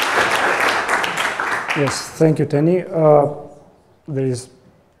 Yes, thank you, Tenny. There is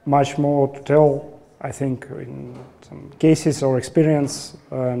much more to tell, I think, in some cases or experience.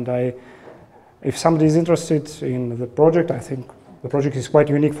 And if somebody is interested in the project, I think the project is quite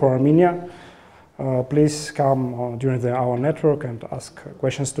unique for Armenia. Please come during our network and ask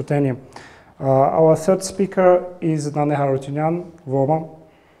questions to Tenny. Our third speaker is Nane Harutyunyan, Voma.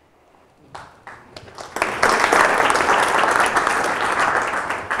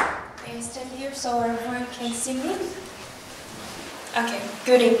 I stand here so everyone can see me. Okay,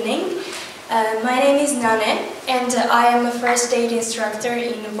 good evening. My name is Nane, and I am a first aid instructor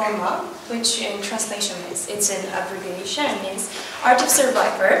in Voma, which in translation means, it's an abbreviation, it means Art of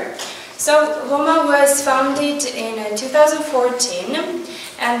Survivor. So Voma was founded in 2014.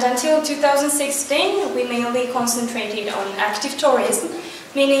 And until 2016, we mainly concentrated on active tourism,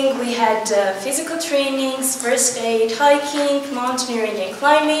 meaning we had physical trainings, first aid, hiking, mountaineering and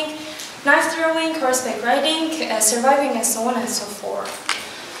climbing, knife throwing, horseback riding, surviving, and so on and so forth.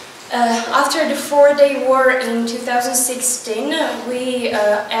 After the 4-day war in 2016, we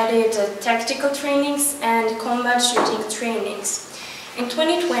added tactical trainings and combat shooting trainings. In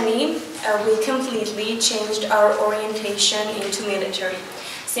 2020, we completely changed our orientation into military.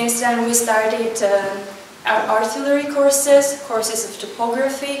 Since then we started artillery courses, courses of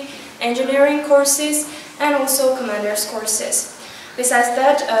topography, engineering courses, and also commanders courses. Besides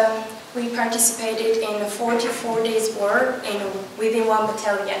that, we participated in a 44 days war within one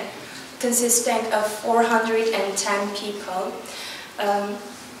battalion, consisting of 410 people.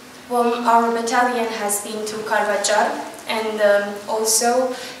 Well, our battalion has been to Karvajar, and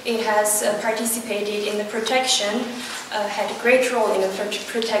also it has participated in the protection, had a great role in the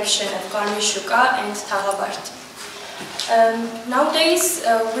protection of Karmishuka and Taghabart. Nowadays,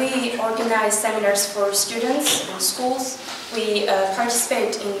 we organize seminars for students and schools. We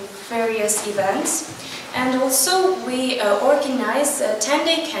participate in various events, and also we organize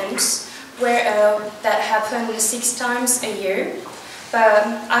 10-day camps where that happen 6 times a year. But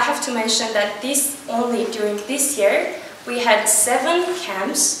I have to mention that only during this year we had 7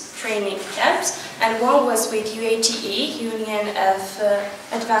 camps, training camps, and one was with UATE, Union of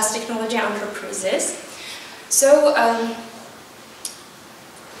Advanced Technology Enterprises. So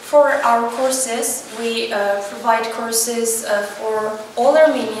for our courses, we provide courses for all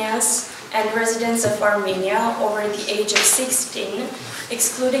Armenians and residents of Armenia over the age of 16,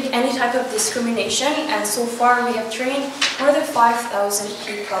 excluding any type of discrimination, and so far we have trained more than 5,000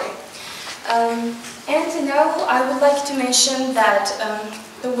 people. And now I would like to mention that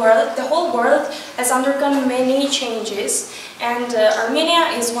the whole world has undergone many changes, and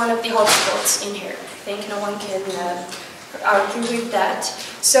Armenia is one of the hotspots in here. I think no one can argue with that.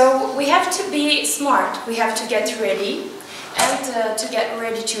 So we have to be smart, we have to get ready, and to get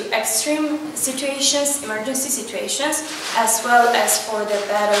ready to extreme situations, emergency situations, as well as for the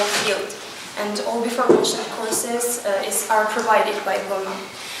battlefield. And all before mentioned courses are provided by VOMA.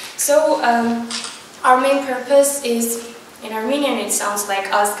 So our main purpose is, in Armenian it sounds like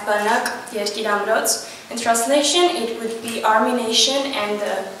Azk Banak Yerkir Amrots. In translation it would be Army Nation and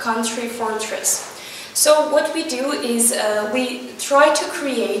Country Fortress. So what we do is we try to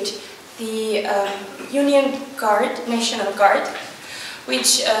create the Union Guard, National Guard,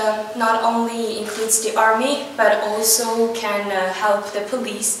 which not only includes the army, but also can help the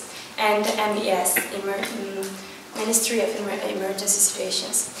police and MES, Ministry of Emergency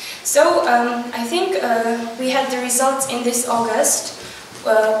Situations. So I think we had the results in this August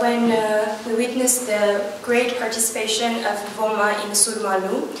when we witnessed the great participation of VOMA in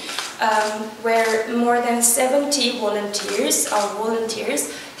Surmalu, where more than 70 volunteers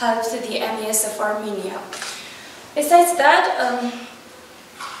helped the MES of Armenia. Besides that,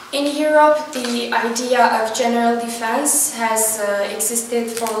 in Europe, the idea of general defense has existed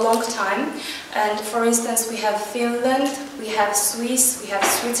for a long time. And for instance, we have Finland, we have Swiss, we have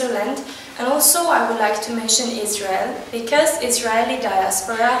Switzerland, and also I would like to mention Israel, because Israeli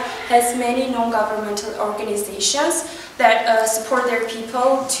diaspora has many non-governmental organizations that support their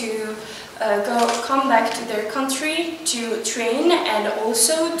people to come back to their country, to train, and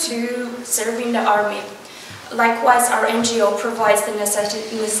also to serve in the army. Likewise, our NGO provides the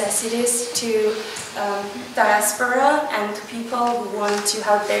necessities to diaspora and to people who want to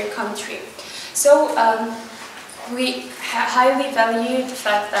help their country. So we highly value the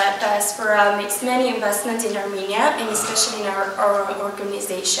fact that diaspora makes many investments in Armenia, and especially in our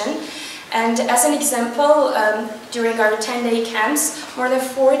organization. And as an example, during our 10-day camps, more than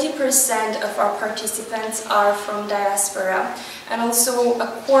 40% of our participants are from diaspora, and also a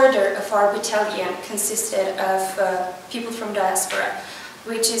quarter of our battalion consisted of people from diaspora,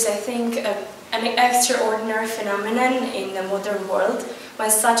 which is, I think, an extraordinary phenomenon in the modern world, when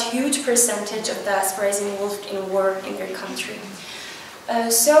such huge percentage of diaspora is involved in war in their country.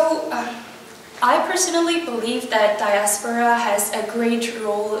 I personally believe that diaspora has a great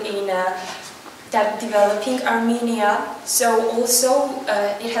role in developing Armenia, so also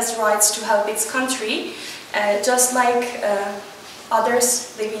it has rights to help its country, just like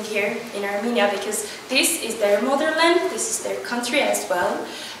others living here in Armenia, because this is their motherland, this is their country as well,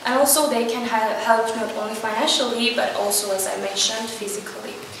 and also they can help not only financially, but also, as I mentioned,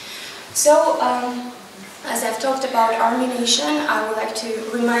 physically. So, as I've talked about Army Nation, I would like to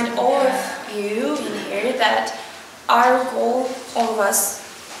remind all of you in here that our goal, all of us,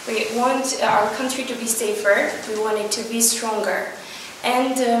 we want our country to be safer, we want it to be stronger.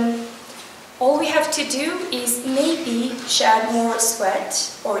 And all we have to do is maybe shed more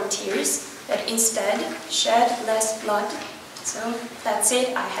sweat or tears, but instead shed less blood. So that's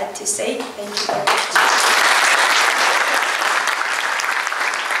it I had to say. Thank you very much.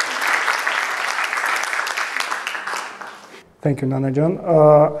 Thank you, Nana John.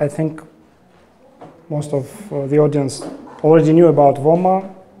 I think most of the audience already knew about VOMA.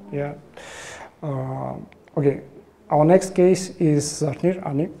 Yeah. Okay. our next case is Zartnir.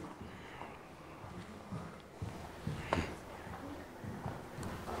 Ani.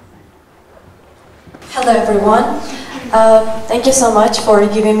 Hello everyone. Thank you so much for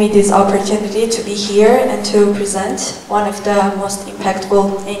giving me this opportunity to be here and to present one of the most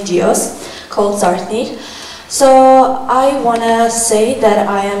impactful NGOs called Zartnir. So I want to say that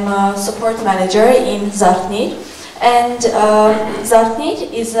I am a support manager in Zartnir, and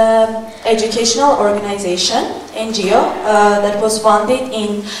Zartnir is an educational organization, NGO, that was founded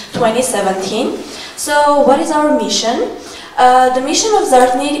in 2017. So what is our mission? The mission of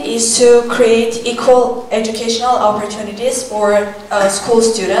Zartnir is to create equal educational opportunities for school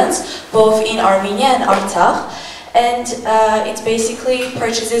students, both in Armenia and Artsakh. And it basically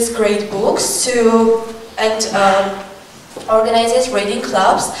purchases great books and organizes reading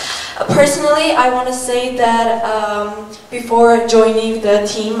clubs. Personally, I want to say that before joining the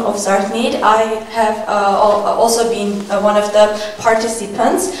team of Zartnir, I have also been one of the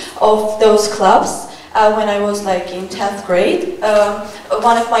participants of those clubs. When I was in 10th grade,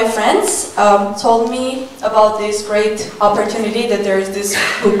 one of my friends told me about this great opportunity that there is this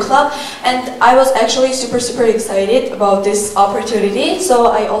book club, and I was actually super excited about this opportunity, so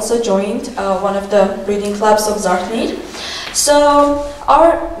I also joined one of the reading clubs of Zartnir. So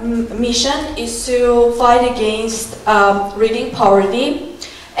our mission is to fight against reading poverty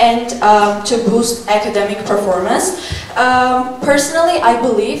and to boost academic performance. Personally, I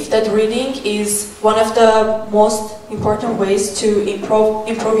believe that reading is one of the most important ways to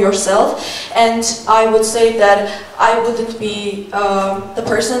improve yourself, and I would say that I wouldn't be the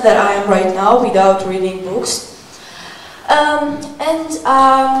person that I am right now without reading books.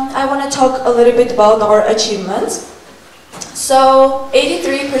 I want to talk a little bit about our achievements. So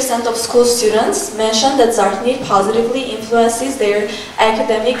 83% of school students mentioned that Zartnir positively influences their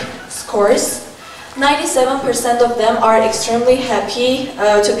academic scores. 97% of them are extremely happy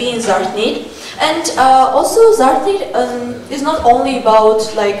to be in Zartnir. And also Zartnir is not only about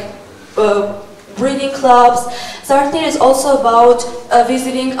reading clubs. Zartnir is also about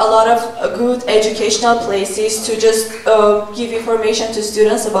visiting a lot of good educational places to just give information to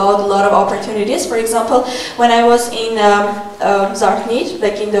students about a lot of opportunities. For example, when I was in Zartnir,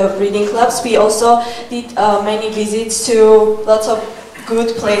 in the reading clubs, we also did many visits to lots of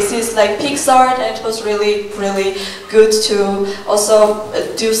good places like Pixar, and it was really good to also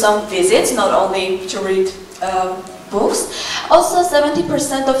do some visits, not only to read books. Also,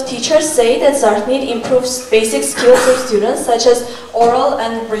 70% of teachers say that Zartnir improves basic skills of students such as oral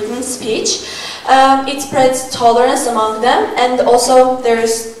and written speech. It spreads tolerance among them, and also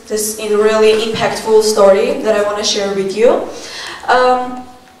there's this really impactful story that I want to share with you.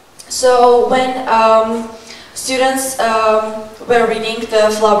 So when students were reading the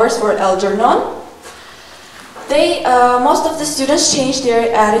Flowers for Algernon, most of the students changed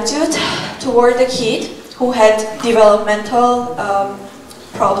their attitude toward the kid who had developmental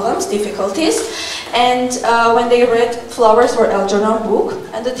problems, difficulties, and when they read Flowers for Algernon book,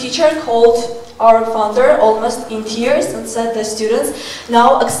 and the teacher called our founder almost in tears and said the students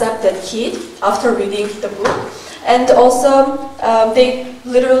now accept that kid after reading the book, and also they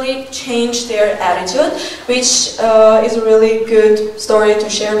literally changed their attitude, which is a really good story to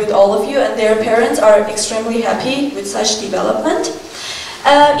share with all of you, and their parents are extremely happy with such development.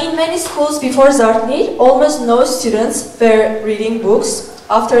 In many schools before Zartnir, almost no students were reading books.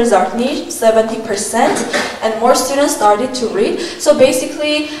 After Zartnir, 70%, and more students started to read. So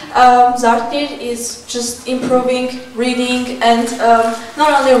basically, Zartnir is just improving reading, and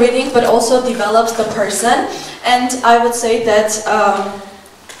not only reading, but also develops the person. And I would say that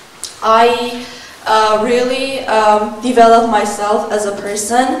I really developed myself as a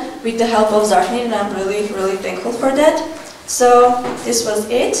person with the help of Zartnir, and I'm really thankful for that. So this was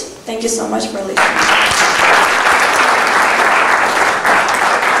it. Thank you so much for listening.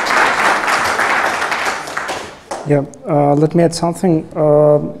 Yeah, let me add something.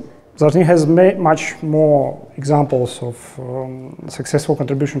 Zartnir has much more examples of successful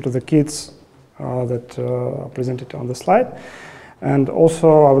contribution to the kids that are presented on the slide. And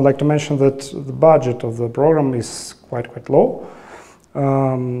also I would like to mention that the budget of the program is quite low.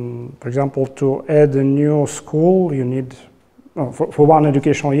 For example, to add a new school, you need, for one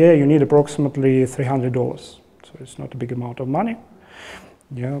educational year, you need approximately $300. So it's not a big amount of money.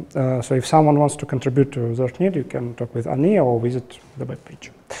 Yeah. So if someone wants to contribute to Zartnir, you can talk with Ani or visit the webpage.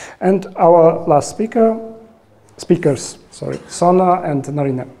 And our last speakers, Sona and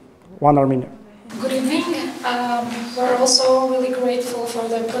Narina, one Armenia. Good evening. We're also really grateful for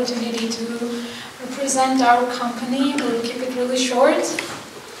the opportunity to represent our company. We'll keep it really short.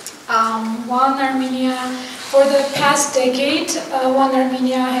 For the past decade, One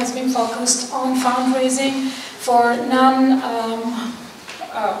Armenia has been focused on fundraising for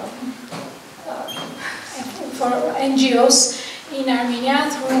for NGOs in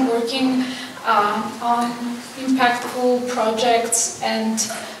Armenia through working on impactful projects and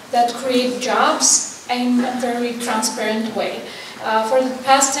that create jobs in a very transparent way. For the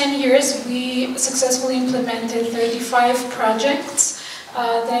past 10 years, we successfully implemented 35 projects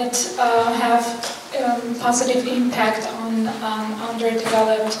that have positive impact on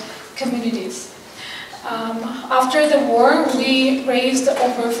underdeveloped communities. After the war, we raised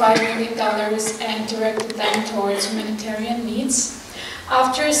over $5 million and directed them towards humanitarian needs.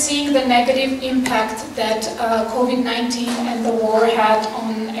 After seeing the negative impact that COVID-19 and the war had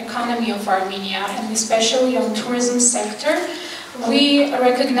on the economy of Armenia, and especially on tourism sector, we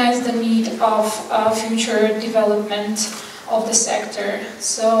recognized the need of future development of the sector.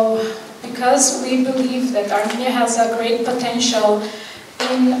 So, because we believe that Armenia has a great potential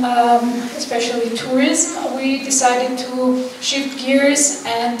in especially tourism, we decided to shift gears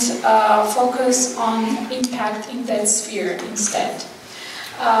and focus on impact in that sphere instead.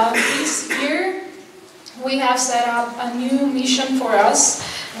 This year, we have set up a new mission for us,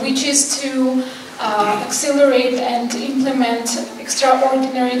 which is to accelerate and implement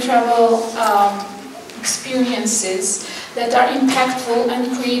extraordinary travel experiences that are impactful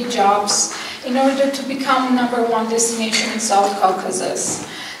and create jobs in order to become #1 destination in South Caucasus.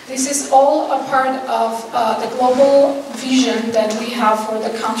 This is all a part of the global vision that we have for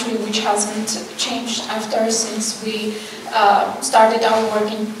the country, which hasn't changed since we started our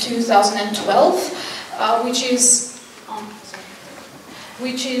work in 2012, which is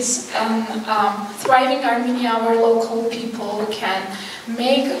thriving Armenia, where local people can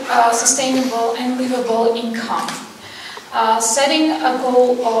make a sustainable and livable income. Setting a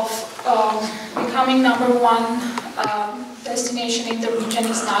goal of becoming #1 destination in the region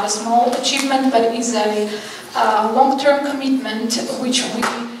is not a small achievement, but is a long-term commitment which we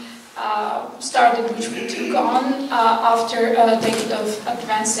took on after a decade of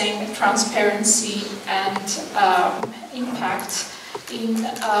advancing transparency and impact in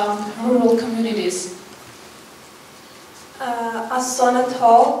rural communities. As Sona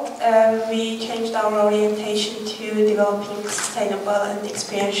told, we changed our orientation to developing sustainable and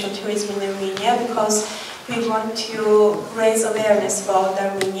experiential tourism in Armenia because we want to raise awareness about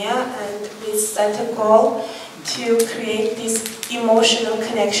Armenia, and we set a goal to create this emotional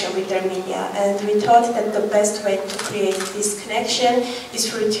connection with Armenia. And we thought that the best way to create this connection is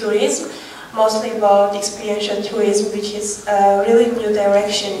through tourism, mostly about experiential tourism, which is a really new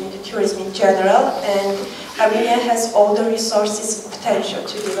direction in the tourism in general. And Armenia has all the resources and potential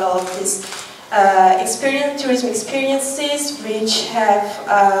to develop this tourism experiences which have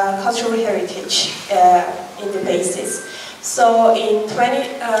cultural heritage in the basis. So in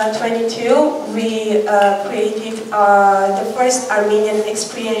 2022, we created the first Armenian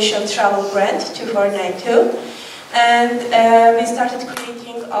experiential travel brand, 2492, and we started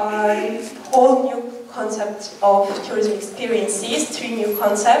creating a whole new concept of tourism experiences, 3 new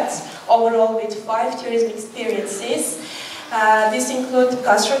concepts, overall with 5 tourism experiences. These include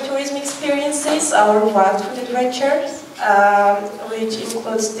gastro-tourism experiences, our wild food adventures, which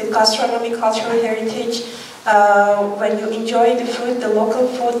includes the gastronomy, cultural heritage, when you enjoy the food, the local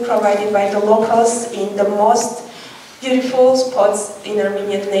food provided by the locals in the most beautiful spots in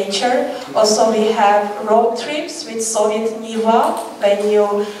Armenian nature. Also, we have road trips with Soviet Niva, when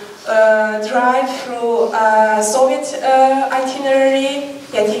you drive through Soviet itinerary,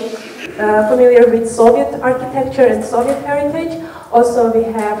 getting familiar with Soviet architecture and Soviet heritage. Also, we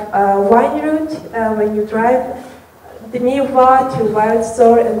have wine route, when you drive the Niva to Wild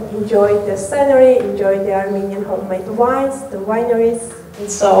Store and enjoy the scenery, enjoy the Armenian homemade wines, the wineries, and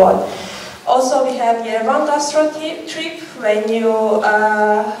so on. Also, we have Yerevan gastro trip, when you,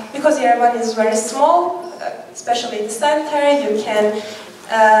 because Yerevan is very small, especially the center, you can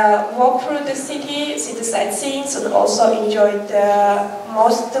walk through the city, see the sightseeing, and also enjoy the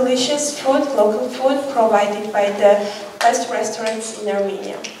most delicious food, local food, provided by the best restaurants in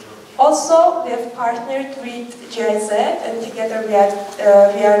Armenia. Also, we have partnered with GIZ, and together we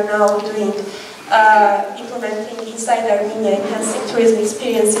are now doing implementing inside Armenia Enhancing Tourism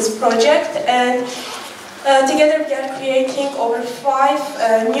Experiences project, and together we are creating over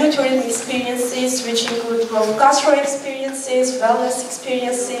 5 new tourism experiences, which include both gastro experiences, wellness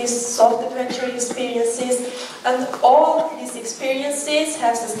experiences, soft adventure experiences, and all these experiences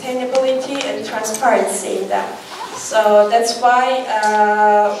have sustainability and transparency in them. So that's why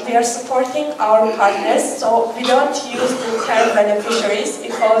we are supporting our partners. So we don't use the term beneficiaries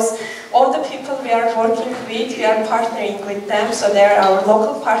because all the people we are working with, we are partnering with them. So they are our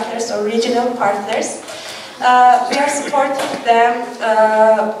local partners or regional partners. We are supporting them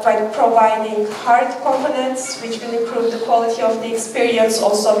by providing hard components which will improve the quality of the experience.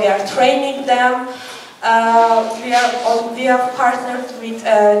 Also, we are training them. We have partnered with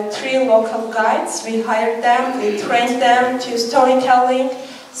 3 local guides. We hired them, we trained them to storytelling.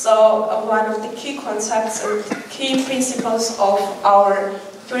 So one of the key concepts and key principles of our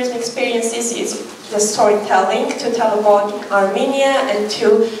tourism experiences is the storytelling, to tell about Armenia and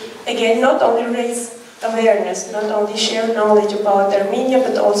to, again, not only raise awareness, not only share knowledge about Armenia,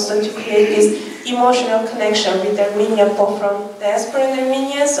 but also to create this emotional connection with Armenia, both from diaspora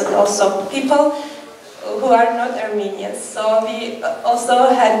Armenians and also people who are not Armenians. So we also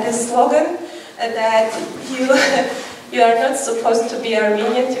had this slogan that you are not supposed to be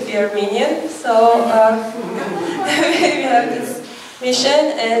Armenian to be Armenian. So we have this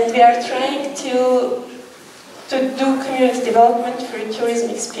mission, and we are trying to do community development for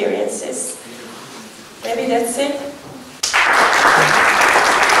tourism experiences. Maybe that's it.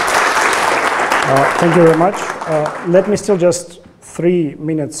 Thank you very much. Let me still just 3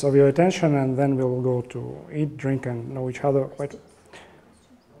 minutes of your attention, and then we'll go to eat, drink, and know each other. Wait.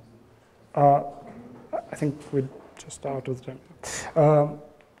 I think we just out of time.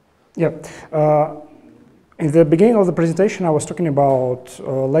 In the beginning of the presentation, I was talking about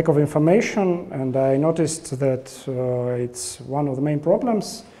lack of information, and I noticed that it's one of the main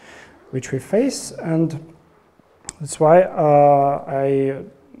problems which we face, and that's why I,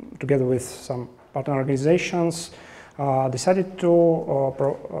 together with some partner organizations, decided to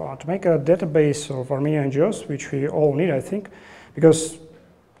make a database of Armenian NGOs, which we all need, I think, because,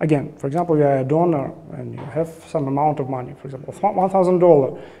 again, for example, you are a donor and you have some amount of money, for example,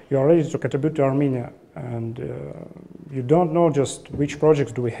 $1,000, you are ready to contribute to Armenia, and you don't know just which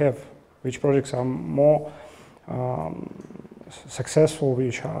projects do we have, which projects are more successful,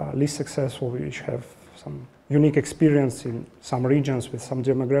 which are least successful, which have some unique experience in some regions with some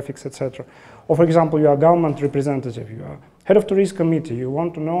demographics, etc. Or, for example, you are a government representative, you are head of tourism committee, you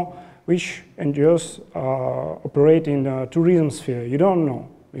want to know which NGOs operate in the tourism sphere. You don't know.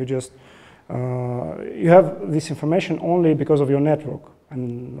 You just, you have this information only because of your network,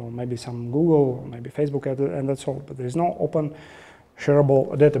 and or maybe some Google, or maybe Facebook, and that's all. But there is no open,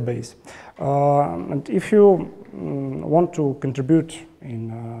 shareable database. And if you want to contribute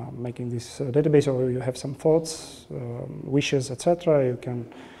in making this database, or you have some thoughts, wishes, etc., you can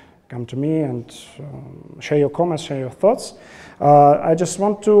come to me and share your comments, share your thoughts. I just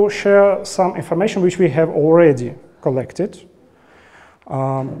want to share some information which we have already collected.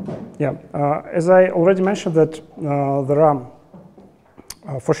 As I already mentioned that there are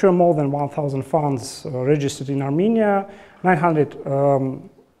for sure more than 1,000 funds registered in Armenia.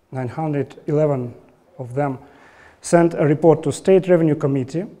 911 of them sent a report to State Revenue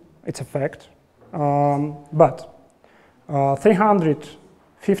Committee. It's a fact. But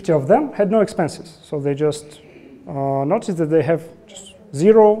 350 of them had no expenses. So they just noticed that they have just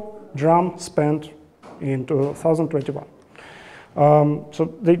 0 dram spent in 2021. So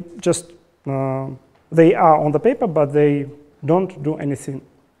they just, they are on the paper, but they don't do anything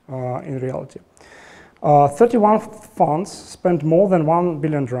in reality. 31 funds spent more than 1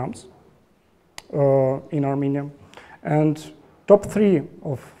 billion drams in Armenia. And top 3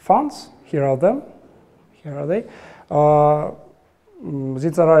 of funds, here are them, here are they.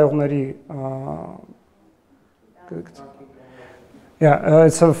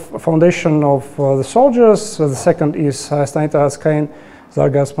 It's a foundation of the soldiers. The second is Stanita Askain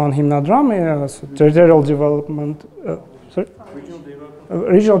Zargasman Himnadram, territorial development,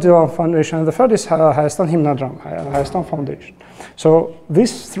 Regional Development Foundation, and the third is Hayastan Himnadram, Hayastan Foundation. So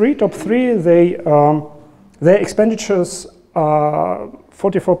these top 3, their expenditures are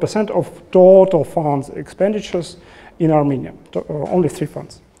 44% of total funds expenditures in Armenia. Only 3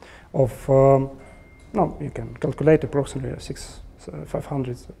 funds of, no, you can calculate approximately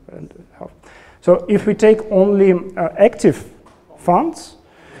 500 and half. So if we take only active funds,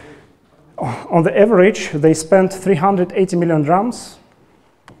 on the average, they spent 380 million drams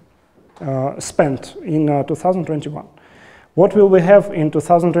spent in 2021. What will we have in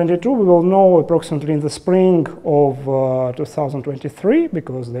 2022? We will know approximately in the spring of 2023,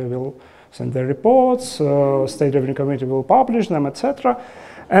 because they will send their reports, State Revenue Committee will publish them, etc.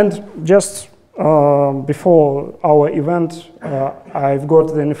 And just before our event, I've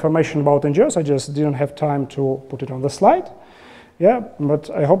got the information about NGOs. I just didn't have time to put it on the slide. Yeah,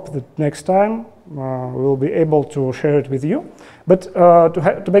 but I hope that next time we'll be able to share it with you. But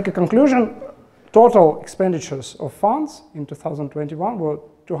to make a conclusion, total expenditures of funds in 2021 were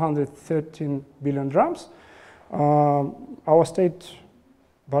 213 billion drams. Our state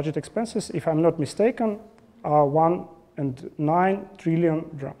budget expenses, if I'm not mistaken, are 1.9 trillion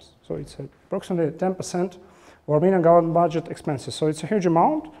drams. So it's approximately 10% of Armenian government budget expenses. So it's a huge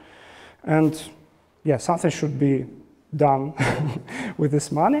amount. And yeah, something should be done with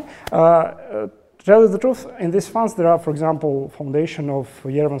this money. To tell you the truth, in these funds there are, for example, foundation of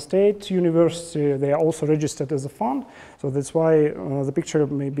Yerevan State University. They are also registered as a fund, so that's why the picture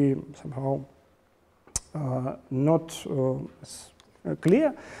may be somehow not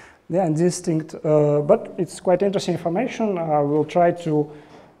clear, yeah, and distinct. But it's quite interesting information. I will try to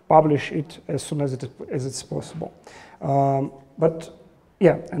publish it as soon as it's possible. But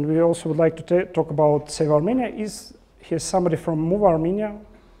yeah, and we also would like to talk about Save Armenia. Is here somebody from Move Armenia?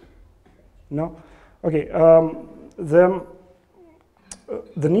 No. Okay, the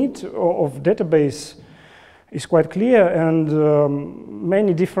need of database is quite clear, and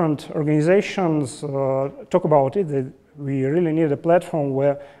many different organizations talk about it. That we really need a platform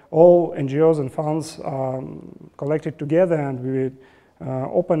where all NGOs and funds are collected together, and we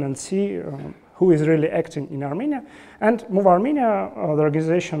open and see who is really acting in Armenia. And Move Armenia, the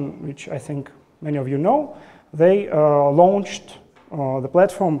organization which I think many of you know, they launched the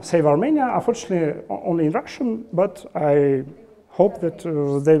platform Save Armenia, unfortunately only in Russian, but I hope that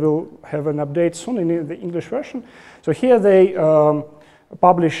they will have an update soon in the English version. So here they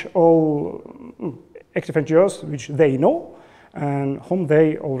publish all active NGOs which they know and whom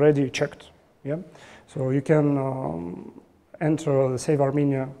they already checked. Yeah? So you can enter the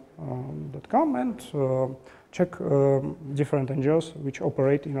savearmenia.com and check different NGOs which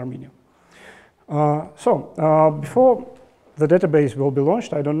operate in Armenia. Before the database will be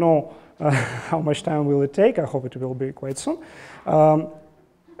launched, I don't know how much time will it take. I hope it will be quite soon.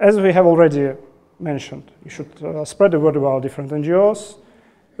 As we have already mentioned, you should spread the word about different NGOs.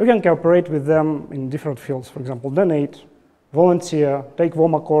 You can cooperate with them in different fields. For example, donate, volunteer, take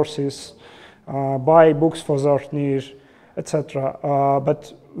VOMA courses, buy books for Zartnir, etc.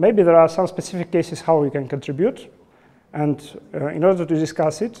 But maybe there are some specific cases how you can contribute. And in order to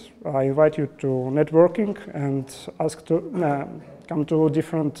discuss it, I invite you to networking and ask to come to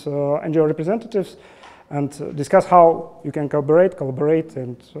different NGO representatives and discuss how you can collaborate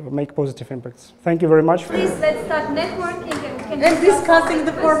and make positive impacts. Thank you very much. Please, let's start networking and discussing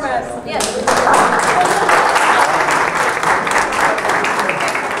the format. Yes.